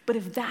ache. But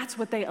if that's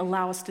what they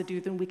allow us to do,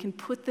 then we can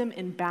put them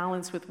in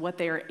balance with what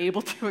they are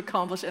able to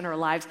accomplish in our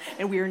lives,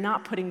 and we are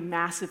not putting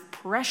massive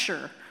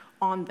pressure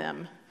on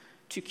them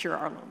to cure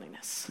our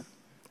loneliness.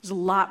 There's a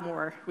lot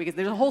more.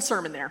 There's a whole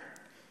sermon there.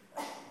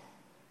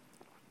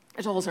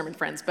 There's a whole sermon,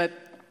 friends, but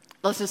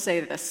let's just say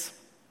this.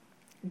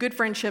 Good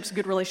friendships,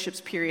 good relationships,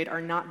 period,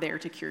 are not there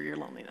to cure your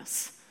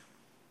loneliness.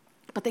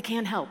 But they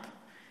can help.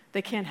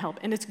 They can help.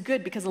 And it's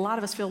good because a lot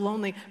of us feel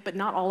lonely, but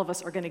not all of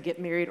us are going to get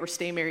married or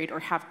stay married or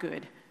have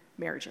good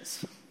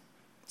marriages.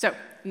 So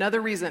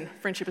another reason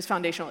friendship is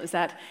foundational is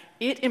that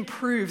it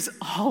improves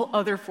all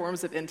other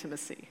forms of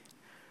intimacy.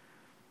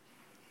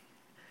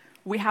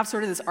 We have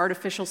sort of this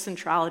artificial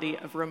centrality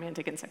of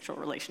romantic and sexual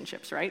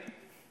relationships, right?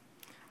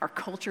 Our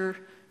culture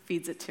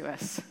feeds it to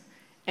us.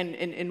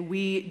 And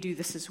we do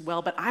this as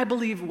well. But I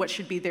believe what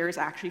should be there is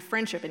actually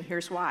friendship, and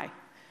here's why.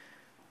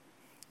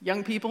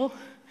 Young people,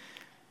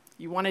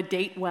 you want to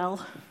date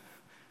well,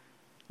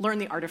 learn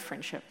the art of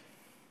friendship.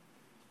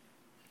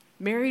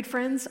 Married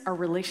friends, our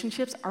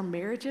relationships, our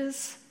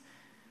marriages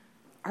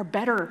are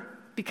better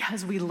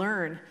because we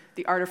learn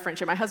the art of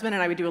friendship. My husband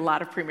and I would do a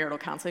lot of premarital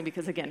counseling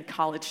because, again,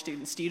 college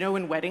students. Do you know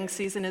when wedding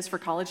season is for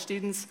college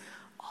students?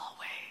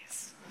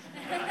 Always.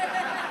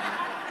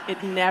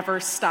 It never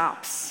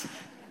stops.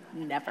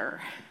 Never.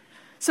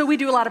 So we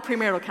do a lot of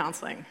premarital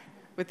counseling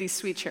with these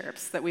sweet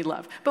cherubs that we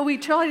love. But we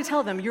try to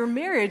tell them your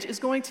marriage is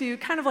going to,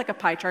 kind of like a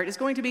pie chart, is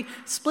going to be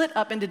split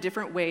up into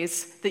different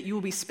ways that you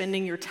will be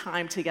spending your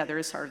time together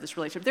as part of this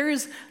relationship. There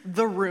is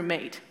the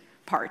roommate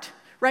part,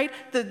 right?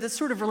 The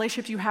sort of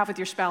relationship you have with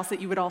your spouse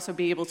that you would also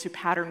be able to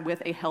pattern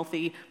with a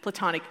healthy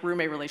platonic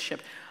roommate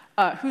relationship.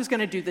 Who's going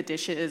to do the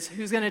dishes?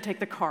 Who's going to take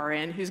the car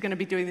in? Who's going to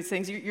be doing these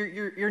things?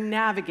 You're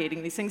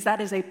navigating these things.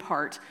 That is a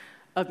part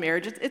of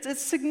marriage. It's a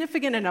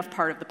significant enough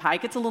part of the pie.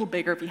 It gets a little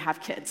bigger if you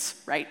have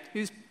kids, right?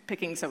 Who's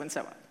picking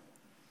so-and-so up?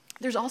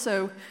 There's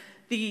also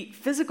the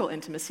physical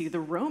intimacy, the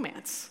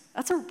romance.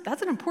 That's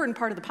an important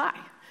part of the pie,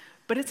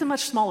 but it's a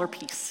much smaller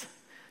piece.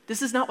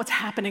 This is not what's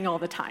happening all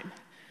the time.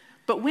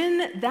 But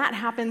when that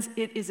happens,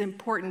 it is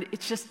important.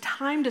 It's just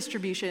time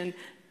distribution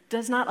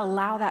does not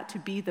allow that to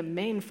be the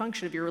main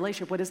function of your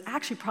relationship. What is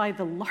actually probably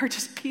the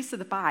largest piece of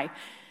the pie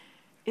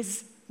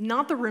is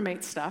not the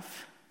roommate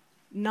stuff,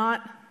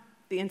 not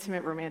the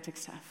intimate romantic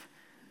stuff,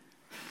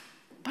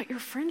 but your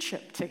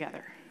friendship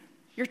together.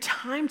 Your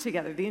time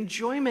together, the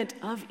enjoyment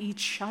of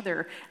each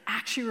other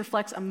actually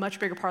reflects a much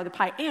bigger part of the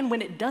pie. And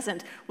when it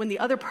doesn't, when the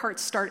other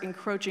parts start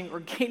encroaching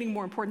or gaining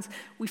more importance,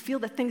 we feel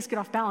that things get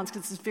off balance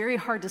because it's very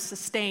hard to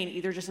sustain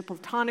either just a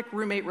platonic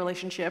roommate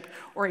relationship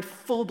or a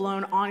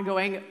full-blown,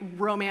 ongoing,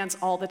 romance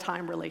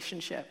all-the-time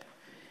relationship.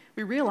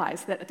 We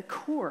realize that at the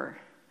core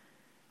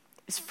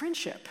is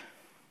friendship.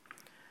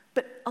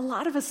 But a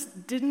lot of us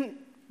didn't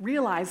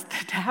realize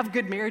that to have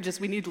good marriages,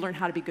 we need to learn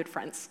how to be good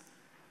friends.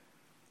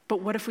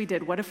 But what if we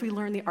did? What if we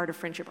learned the art of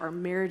friendship? Our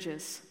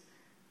marriages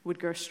would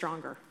grow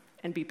stronger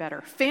and be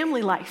better.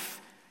 Family life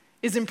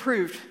is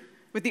improved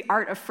with the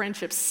art of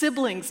friendship.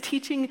 Siblings,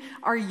 teaching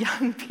our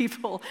young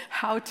people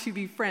how to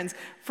be friends.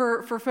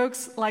 For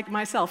folks like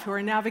myself who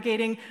are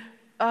navigating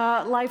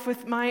life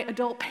with my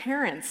adult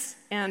parents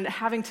and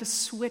having to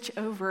switch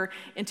over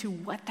into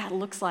what that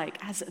looks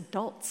like as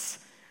adults.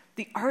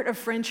 The art of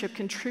friendship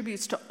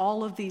contributes to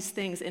all of these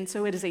things, and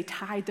so it is a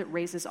tide that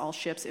raises all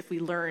ships if we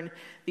learn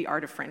the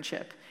art of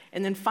friendship.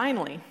 And then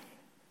finally,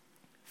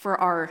 for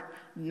our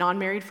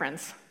non-married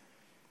friends,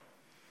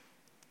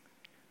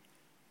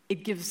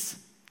 it gives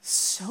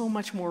so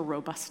much more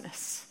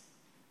robustness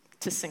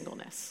to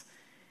singleness.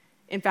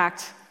 In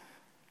fact,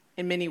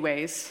 in many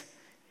ways,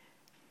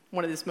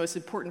 one of its most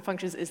important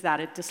functions is that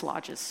it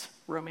dislodges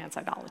romance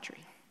idolatry.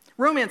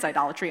 Romance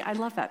idolatry, I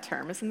love that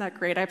term. Isn't that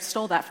great? I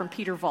stole that from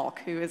Peter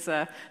Volk, who is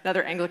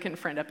another Anglican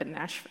friend up in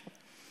Nashville.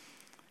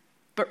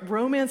 But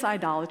romance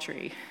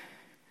idolatry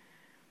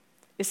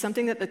is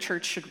something that the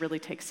church should really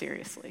take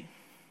seriously.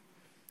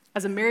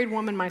 As a married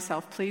woman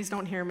myself, please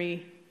don't hear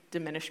me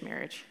diminish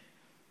marriage.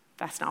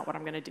 That's not what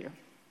I'm going to do.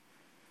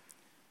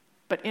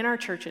 But in our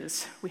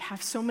churches, we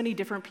have so many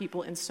different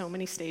people in so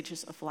many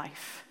stages of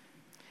life.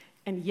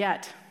 And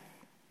yet,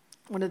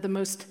 one of the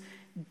most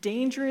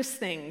dangerous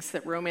things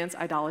that romance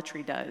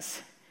idolatry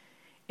does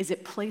is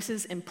it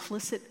places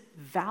implicit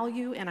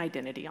value and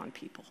identity on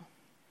people.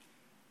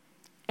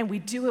 And we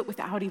do it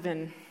without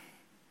even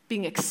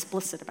being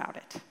explicit about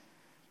it.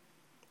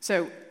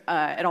 So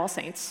at All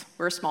Saints,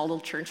 we're a small little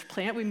church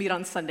plant. We meet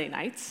on Sunday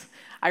nights.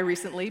 I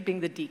recently, being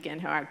the deacon,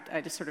 who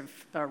I just sort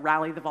of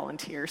rally the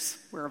volunteers.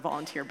 We're a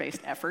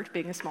volunteer-based effort,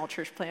 being a small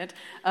church plant.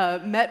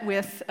 Met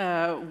with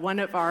one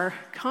of our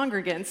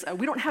congregants.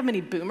 We don't have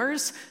many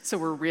boomers, so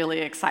we're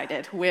really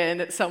excited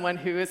when someone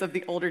who is of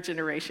the older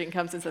generation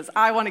comes and says,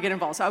 I want to get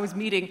involved. So I was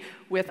meeting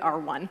with our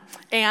one.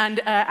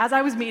 And as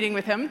I was meeting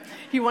with him,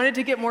 he wanted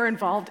to get more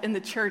involved in the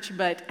church,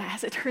 but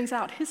as it turns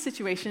out, his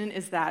situation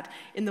is that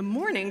in the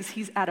mornings,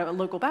 he's at a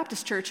local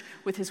Baptist church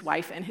with his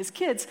wife and his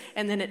kids,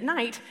 and then at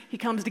night, he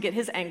comes to get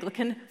his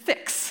Anglican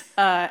fix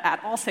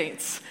at All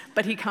Saints,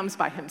 but he comes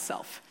by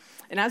himself.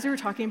 And as we were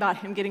talking about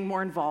him getting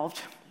more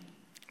involved,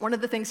 one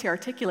of the things he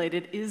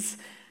articulated is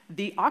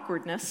the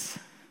awkwardness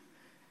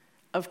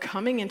of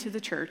coming into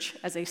the church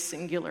as a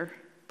singular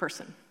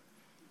person.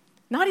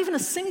 Not even a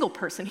single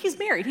person. He's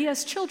married, he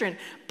has children,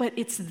 but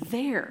it's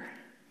there.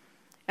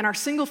 And our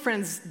single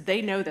friends,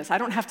 they know this. I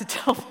don't have to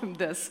tell them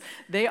this.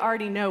 They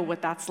already know what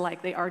that's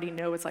like. They already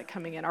know it's like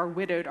coming in. Our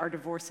widowed, our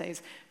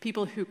divorcees,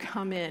 people who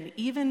come in,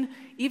 even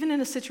in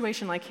a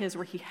situation like his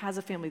where he has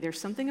a family, there's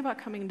something about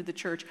coming into the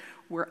church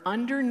where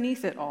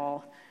underneath it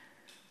all,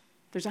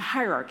 there's a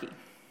hierarchy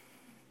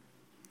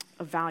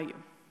of value.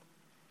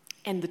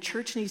 And the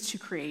church needs to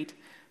create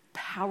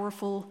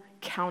powerful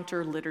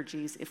counter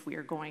liturgies if we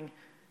are going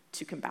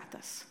to combat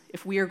this.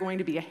 If we are going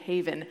to be a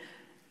haven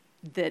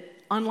that,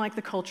 unlike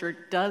the culture,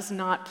 does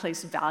not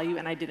place value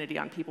and identity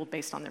on people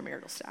based on their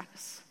marital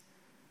status.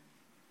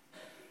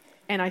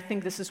 And I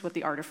think this is what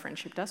the art of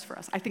friendship does for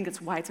us. I think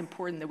it's why it's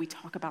important that we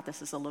talk about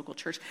this as a local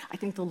church. I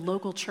think the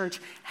local church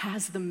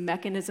has the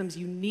mechanisms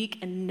unique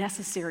and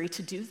necessary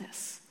to do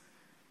this,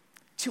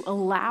 to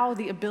allow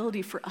the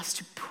ability for us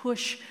to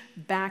push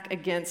back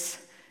against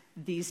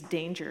these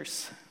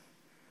dangers.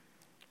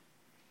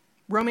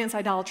 Romance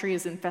idolatry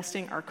is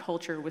infesting our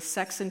culture with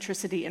sex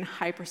centricity and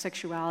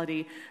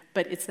hypersexuality,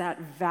 but it's that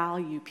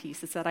value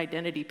piece, it's that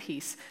identity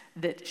piece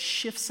that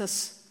shifts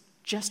us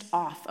just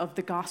off of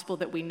the gospel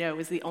that we know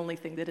is the only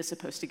thing that is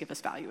supposed to give us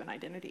value and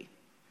identity.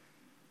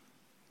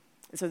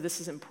 And so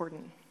this is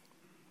important.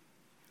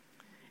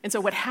 And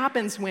so what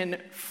happens when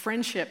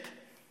friendship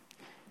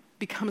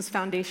becomes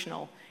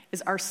foundational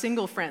is our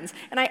single friends,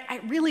 and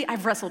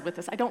I've wrestled with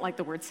this. I don't like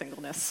the word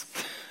singleness.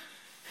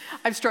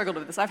 I've struggled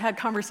with this. I've had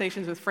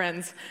conversations with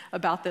friends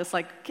about this,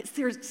 like, is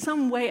there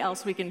some way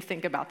else we can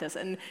think about this?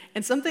 And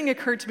something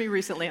occurred to me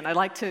recently, and I'd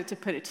like to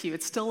put it to you.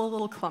 It's still a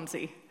little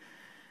clumsy,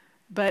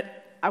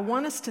 but I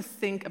want us to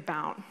think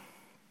about,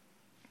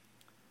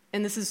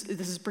 and this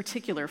is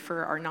particular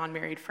for our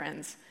non-married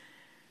friends,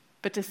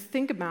 but to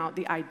think about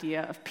the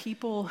idea of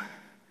people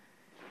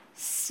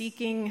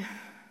seeking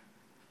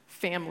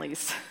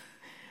families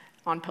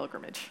on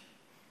pilgrimage.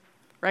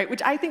 right?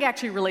 Which I think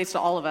actually relates to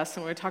all of us,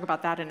 and we're going to talk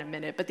about that in a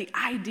minute. But the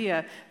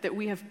idea that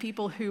we have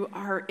people who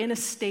are in a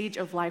stage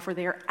of life where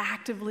they are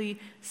actively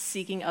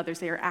seeking others,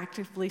 they are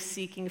actively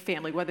seeking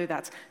family, whether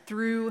that's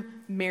through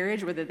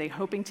marriage, whether they're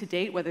hoping to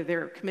date, whether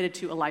they're committed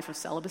to a life of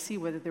celibacy,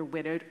 whether they're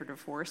widowed or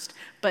divorced,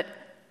 but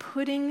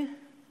putting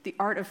the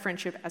art of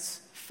friendship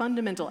as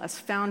fundamental, as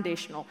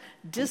foundational,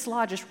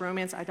 dislodges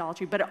romance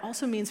idolatry, but it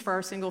also means for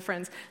our single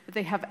friends that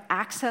they have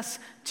access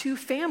to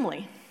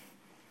family.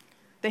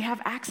 They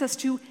have access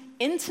to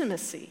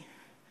intimacy.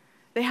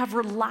 They have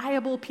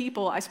reliable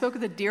people. I spoke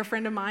with a dear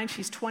friend of mine.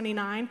 She's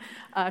 29.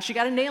 She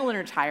got a nail in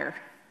her tire.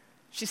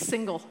 She's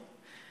single.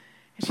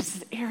 And she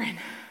says, Erin,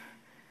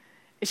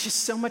 it's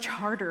just so much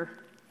harder.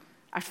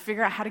 I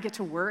figure out how to get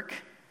to work.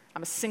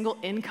 I'm a single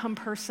income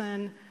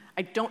person.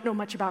 I don't know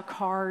much about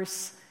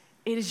cars.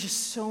 It is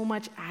just so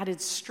much added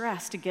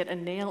stress to get a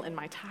nail in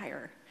my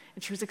tire.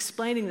 And she was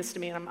explaining this to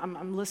me, and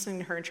I'm listening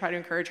to her and trying to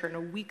encourage her. And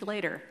a week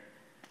later,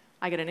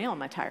 I get a nail in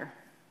my tire.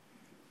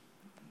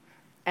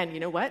 And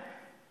you know what?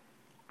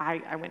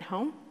 I went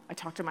home. I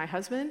talked to my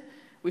husband.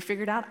 We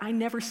figured out I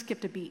never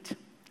skipped a beat.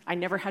 I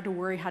never had to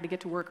worry how to get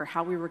to work or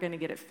how we were going to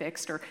get it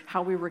fixed or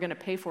how we were going to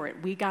pay for it.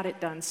 We got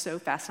it done so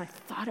fast. And I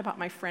thought about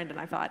my friend, and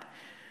I thought,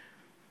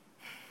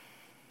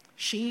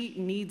 she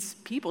needs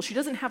people. She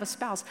doesn't have a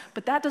spouse,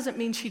 but that doesn't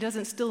mean she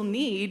doesn't still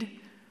need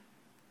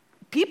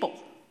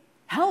people.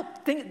 Help.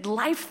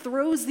 Life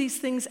throws these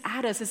things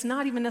at us. It's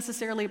not even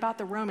necessarily about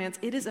the romance.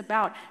 It is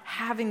about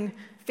having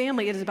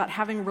family. It is about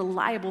having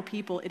reliable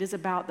people. It is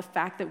about the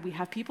fact that we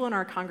have people in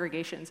our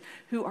congregations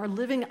who are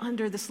living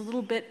under this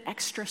little bit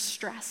extra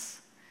stress.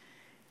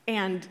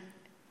 And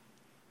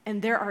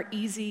there are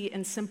easy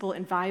and simple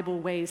and viable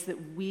ways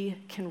that we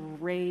can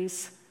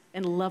raise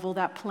and level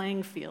that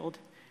playing field.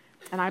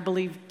 And I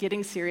believe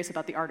getting serious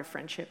about the art of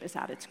friendship is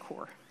at its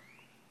core.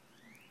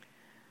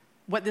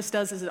 What this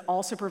does is it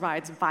also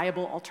provides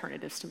viable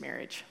alternatives to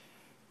marriage.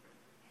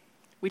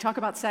 We talk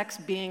about sex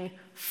being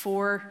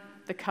for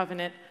the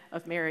covenant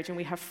of marriage, and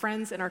we have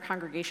friends in our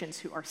congregations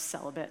who are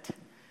celibate,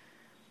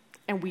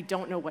 and we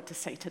don't know what to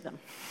say to them.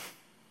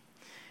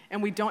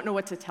 And we don't know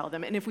what to tell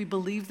them. And if we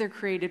believe they're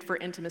created for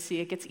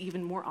intimacy, it gets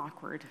even more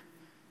awkward.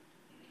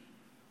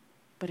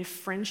 But if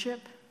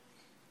friendship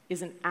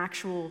is an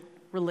actual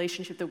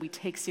relationship that we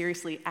take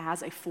seriously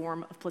as a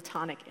form of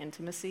platonic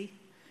intimacy,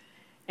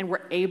 and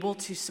we're able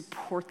to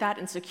support that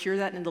and secure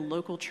that in the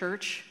local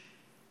church,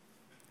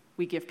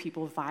 we give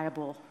people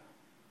viable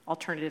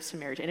alternatives to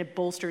marriage, and it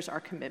bolsters our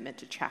commitment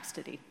to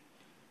chastity.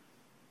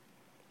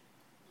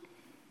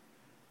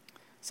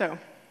 So,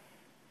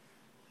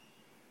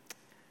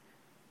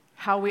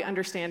 how we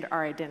understand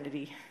our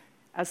identity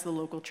as the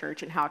local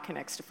church and how it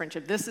connects to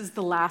friendship. This is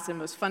the last and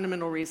most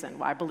fundamental reason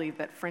why I believe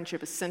that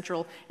friendship is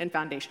central and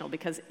foundational,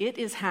 because it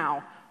is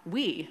how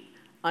we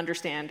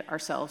understand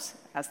ourselves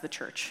as the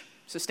church.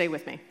 So stay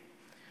with me.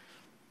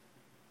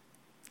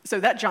 So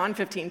that John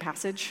 15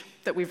 passage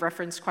that we've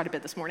referenced quite a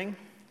bit this morning,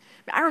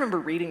 I remember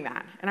reading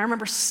that, and I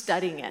remember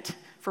studying it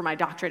for my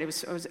doctorate. I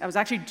was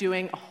actually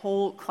doing a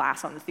whole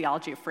class on the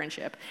theology of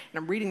friendship, and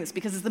I'm reading this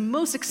because it's the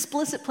most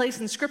explicit place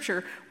in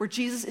Scripture where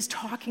Jesus is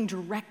talking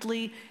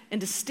directly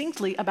and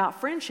distinctly about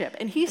friendship,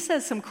 and he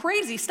says some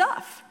crazy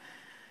stuff.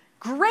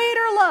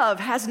 Greater love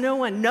has no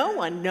one.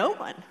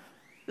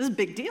 This is a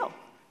big deal.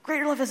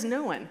 Greater love has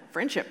no one.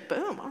 Friendship,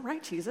 boom, all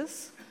right,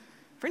 Jesus.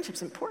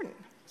 Friendship's important.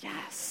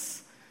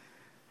 Yes.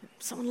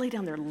 Someone lay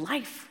down their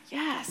life.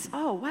 Yes.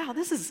 Oh, wow,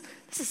 this is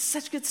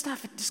such good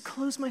stuff. I just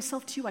close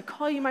myself to you. I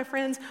call you my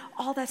friends.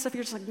 All that stuff.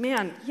 You're just like,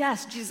 man,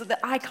 yes, Jesus, the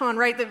icon,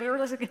 right?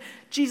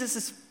 Jesus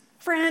is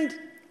friend.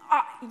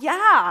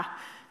 Yeah.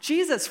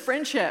 Jesus,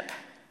 friendship.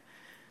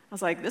 I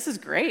was like, this is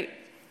great.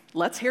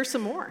 Let's hear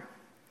some more.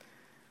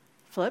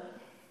 Flip.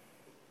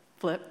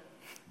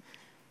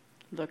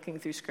 Looking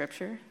through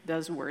Scripture,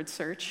 does word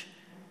search.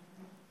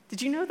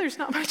 Did you know there's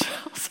not much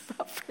else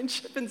about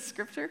friendship in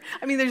Scripture?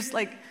 I mean, there's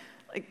like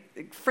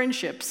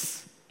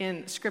friendships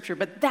in Scripture,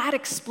 but that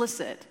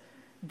explicit,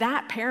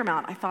 that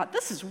paramount, I thought,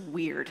 this is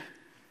weird.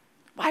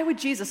 Why would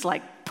Jesus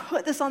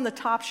put this on the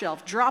top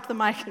shelf, drop the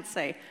mic and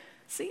say,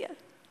 see ya,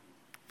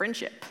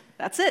 friendship.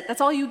 That's it.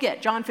 That's all you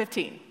get, John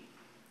 15.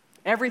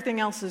 Everything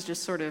else is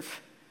just sort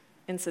of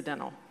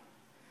incidental.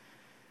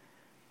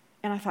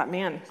 And I thought,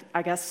 man,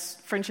 I guess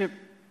friendship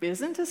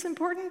isn't as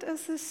important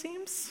as this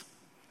seems.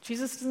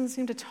 Jesus doesn't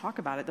seem to talk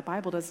about it. The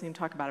Bible doesn't seem to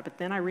talk about it. But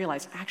then I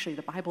realized, actually,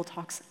 the Bible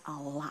talks a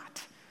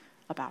lot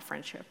about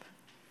friendship.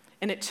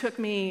 And it took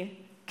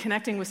me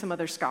connecting with some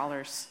other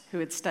scholars who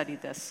had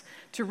studied this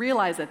to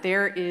realize that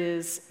there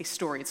is a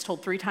story. It's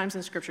told 3 times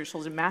in Scripture. It's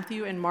told in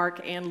Matthew and Mark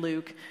and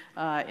Luke,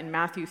 in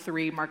Matthew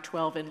 3, Mark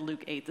 12, and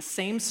Luke 8. The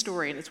same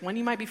story, and it's one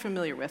you might be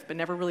familiar with, but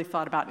never really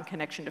thought about in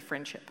connection to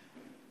friendship.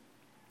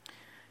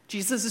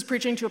 Jesus is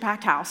preaching to a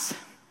packed house,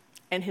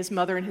 and his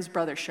mother and his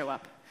brother show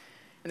up.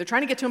 And they're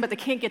trying to get to him, but they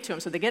can't get to him,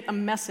 so they get a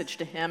message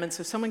to him. And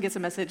so someone gets a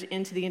message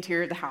into the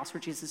interior of the house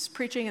where Jesus is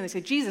preaching, and they say,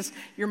 Jesus,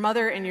 your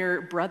mother and your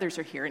brothers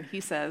are here. And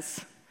he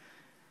says,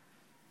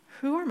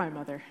 who are my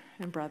mother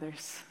and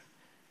brothers?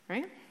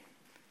 Right?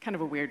 Kind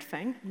of a weird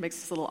thing. It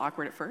makes us a little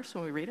awkward at first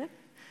when we read it.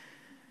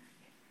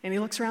 And he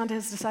looks around to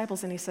his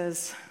disciples and he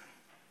says,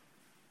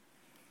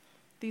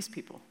 these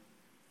people,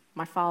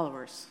 my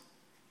followers,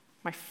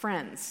 my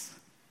friends,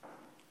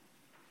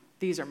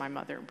 these are my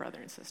mother and brother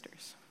and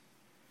sisters.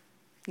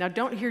 Now,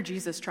 don't hear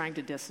Jesus trying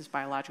to diss his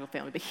biological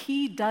family, but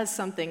he does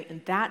something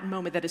in that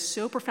moment that is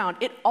so profound.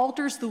 It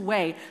alters the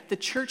way the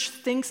church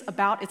thinks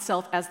about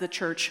itself as the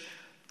church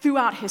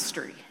throughout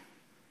history.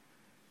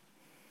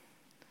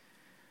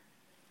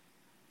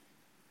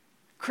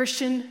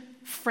 Christian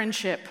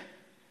friendship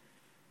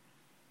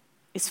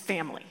is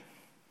family.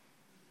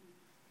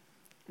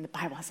 And the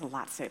Bible has a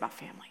lot to say about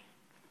family.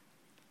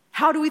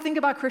 How do we think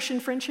about Christian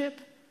friendship?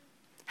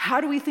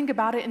 How do we think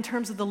about it in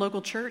terms of the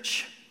local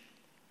church?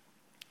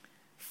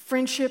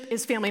 Friendship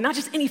is family. Not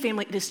just any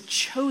family, it is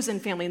chosen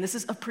family. And this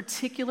is of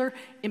particular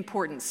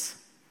importance.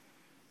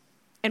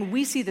 And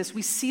we see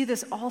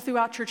this all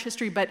throughout church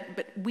history, but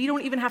we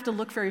don't even have to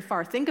look very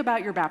far. Think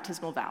about your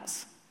baptismal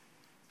vows.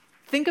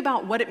 Think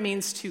about what it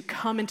means to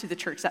come into the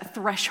church, that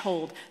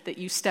threshold that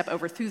you step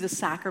over through the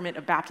sacrament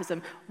of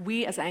baptism.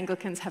 We as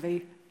Anglicans have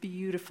a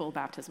beautiful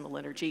baptismal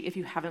liturgy. If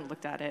you haven't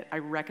looked at it, I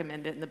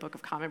recommend it in the Book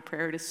of Common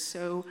Prayer. It is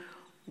so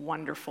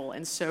wonderful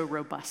and so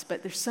robust.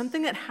 But there's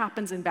something that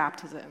happens in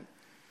baptism,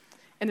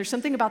 and there's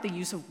something about the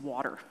use of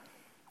water.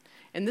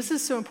 And this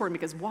is so important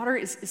because water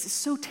is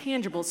so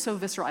tangible, so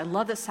visceral. I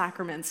love that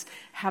sacraments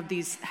have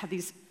these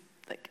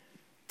like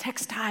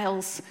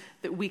textiles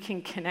that we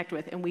can connect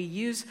with, and we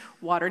use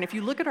water. And if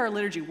you look at our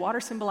liturgy,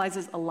 water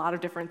symbolizes a lot of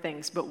different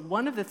things, but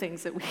one of the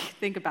things that we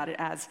think about it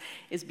as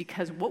is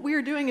because what we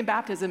are doing in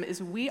baptism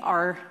is we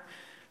are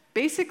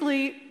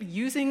basically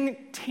using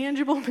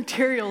tangible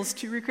materials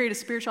to recreate a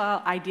spiritual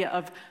idea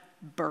of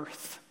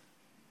birth.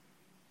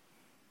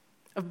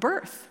 Of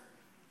birth.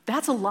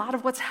 That's a lot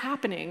of what's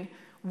happening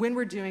when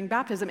we're doing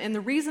baptism. And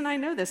the reason I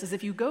know this is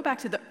if you go back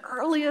to the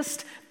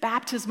earliest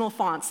baptismal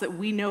fonts that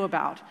we know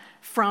about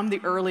from the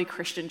early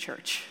Christian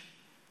church,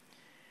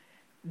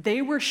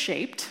 they were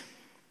shaped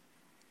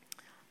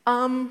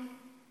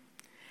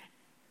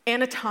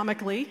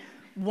anatomically,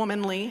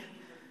 womanly,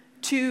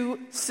 to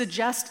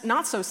suggest,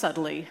 not so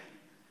subtly,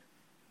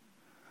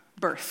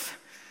 birth.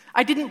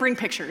 I didn't bring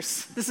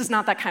pictures. This is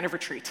not that kind of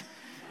retreat.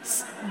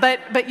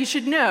 But you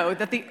should know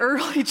that the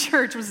early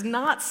church was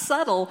not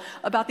subtle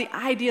about the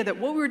idea that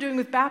what we were doing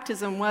with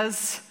baptism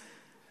was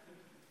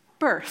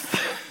birth.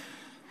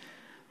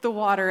 The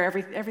water,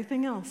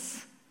 everything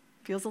else.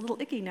 Feels a little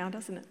icky now,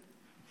 doesn't it?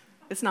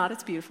 It's not,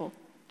 it's beautiful,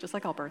 just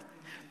like all birth.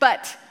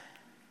 But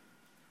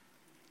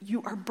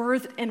you are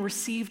birthed and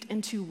received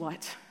into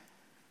what?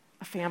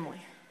 A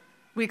family.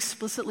 We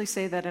explicitly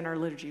say that in our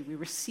liturgy. We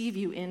receive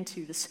you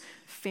into this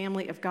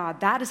family of God.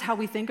 That is how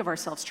we think of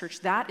ourselves,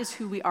 church. That is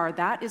who we are.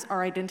 That is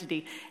our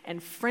identity.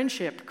 And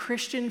friendship,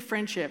 Christian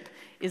friendship,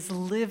 is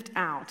lived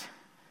out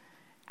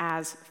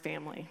as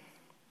family.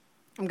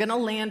 I'm going to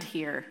land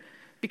here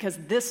because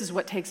this is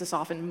what takes us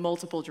off in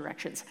multiple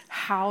directions.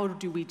 How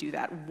do we do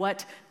that?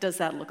 What does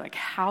that look like?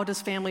 How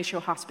does family show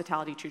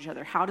hospitality to each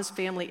other? How does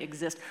family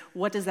exist?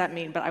 What does that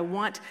mean? But I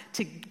want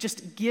to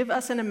just give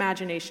us an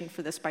imagination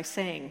for this by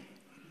saying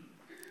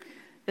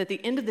that at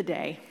the end of the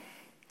day,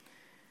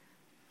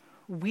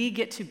 we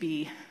get to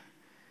be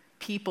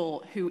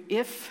people who,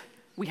 if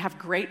we have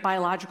great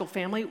biological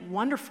family,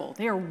 wonderful.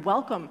 They are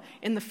welcome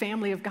in the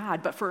family of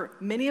God. But for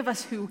many of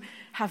us who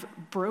have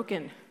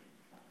broken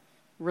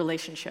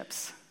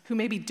relationships, who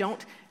maybe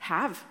don't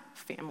have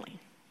family,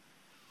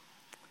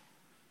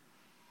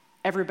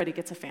 everybody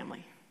gets a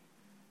family.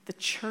 The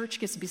church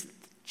gets to be.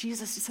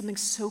 Jesus did something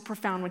so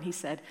profound when he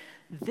said,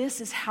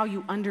 this is how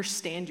you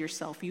understand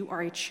yourself. You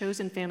are a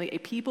chosen family, a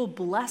people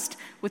blessed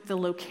with the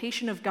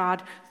location of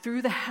God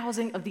through the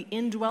housing of the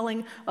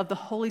indwelling of the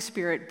Holy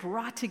Spirit,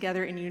 brought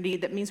together in unity.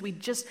 That means we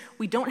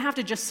don't have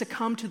to just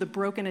succumb to the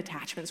broken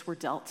attachments we're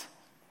dealt.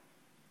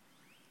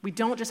 We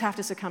don't just have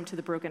to succumb to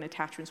the broken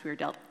attachments we are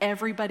dealt.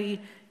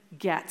 Everybody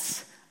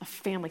gets a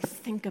family.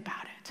 Think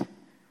about it.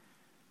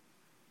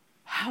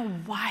 How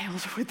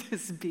wild would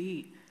this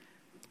be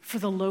for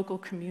the local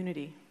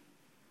community?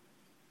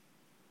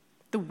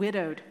 The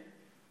widowed,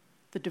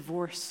 the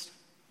divorced,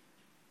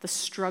 the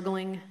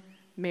struggling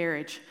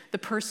marriage, the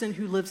person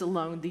who lives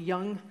alone, the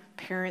young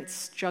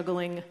parents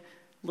juggling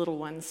little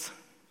ones,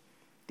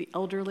 the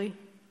elderly,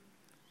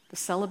 the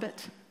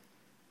celibate,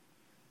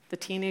 the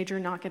teenager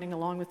not getting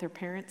along with their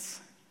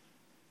parents.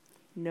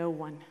 No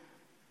one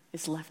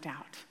is left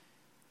out.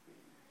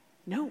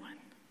 No one.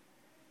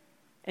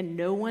 And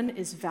no one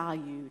is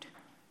valued.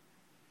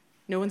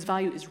 No one's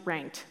value is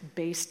ranked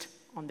based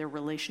on their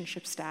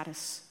relationship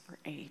status or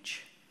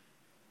age.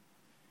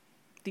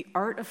 The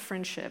art of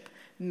friendship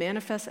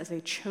manifests as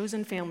a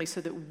chosen family so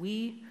that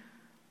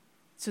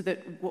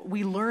what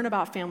we learn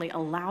about family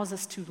allows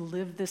us to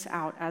live this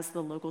out as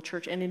the local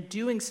church. And in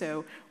doing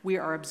so, we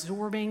are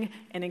absorbing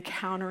and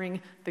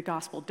encountering the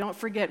gospel. Don't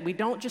forget, we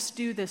don't just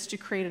do this to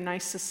create a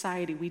nice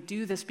society. We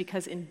do this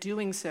because in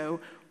doing so,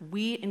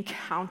 we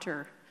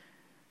encounter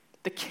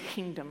the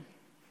kingdom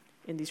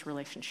in these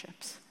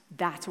relationships.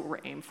 That's what we're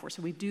aiming for.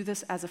 So we do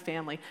this as a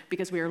family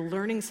because we are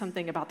learning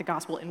something about the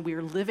gospel, and we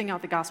are living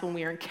out the gospel, and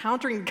we are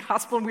encountering the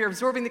gospel, and we are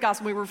absorbing the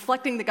gospel, and we are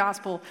reflecting the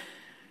gospel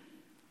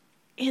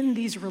in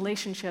these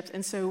relationships.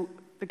 And so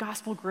the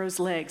gospel grows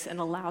legs and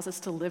allows us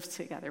to live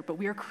together. But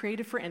we are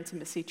created for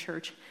intimacy,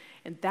 church,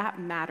 and that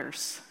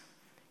matters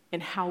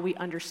in how we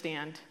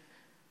understand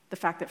the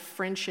fact that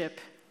friendship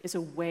is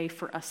a way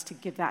for us to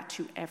give that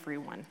to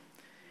everyone.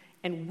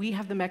 And we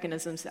have the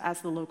mechanisms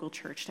as the local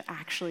church to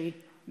actually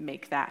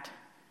make that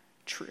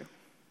true.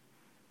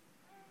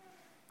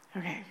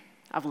 Okay,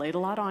 I've laid a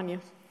lot on you.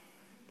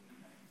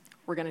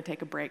 We're going to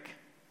take a break.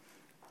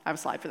 I have a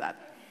slide for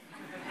that.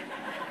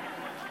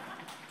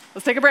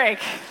 Let's take a break,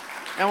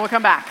 and we'll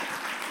come back.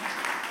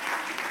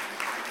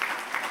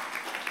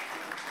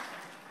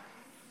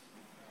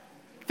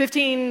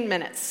 "15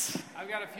 minutes. I've got a few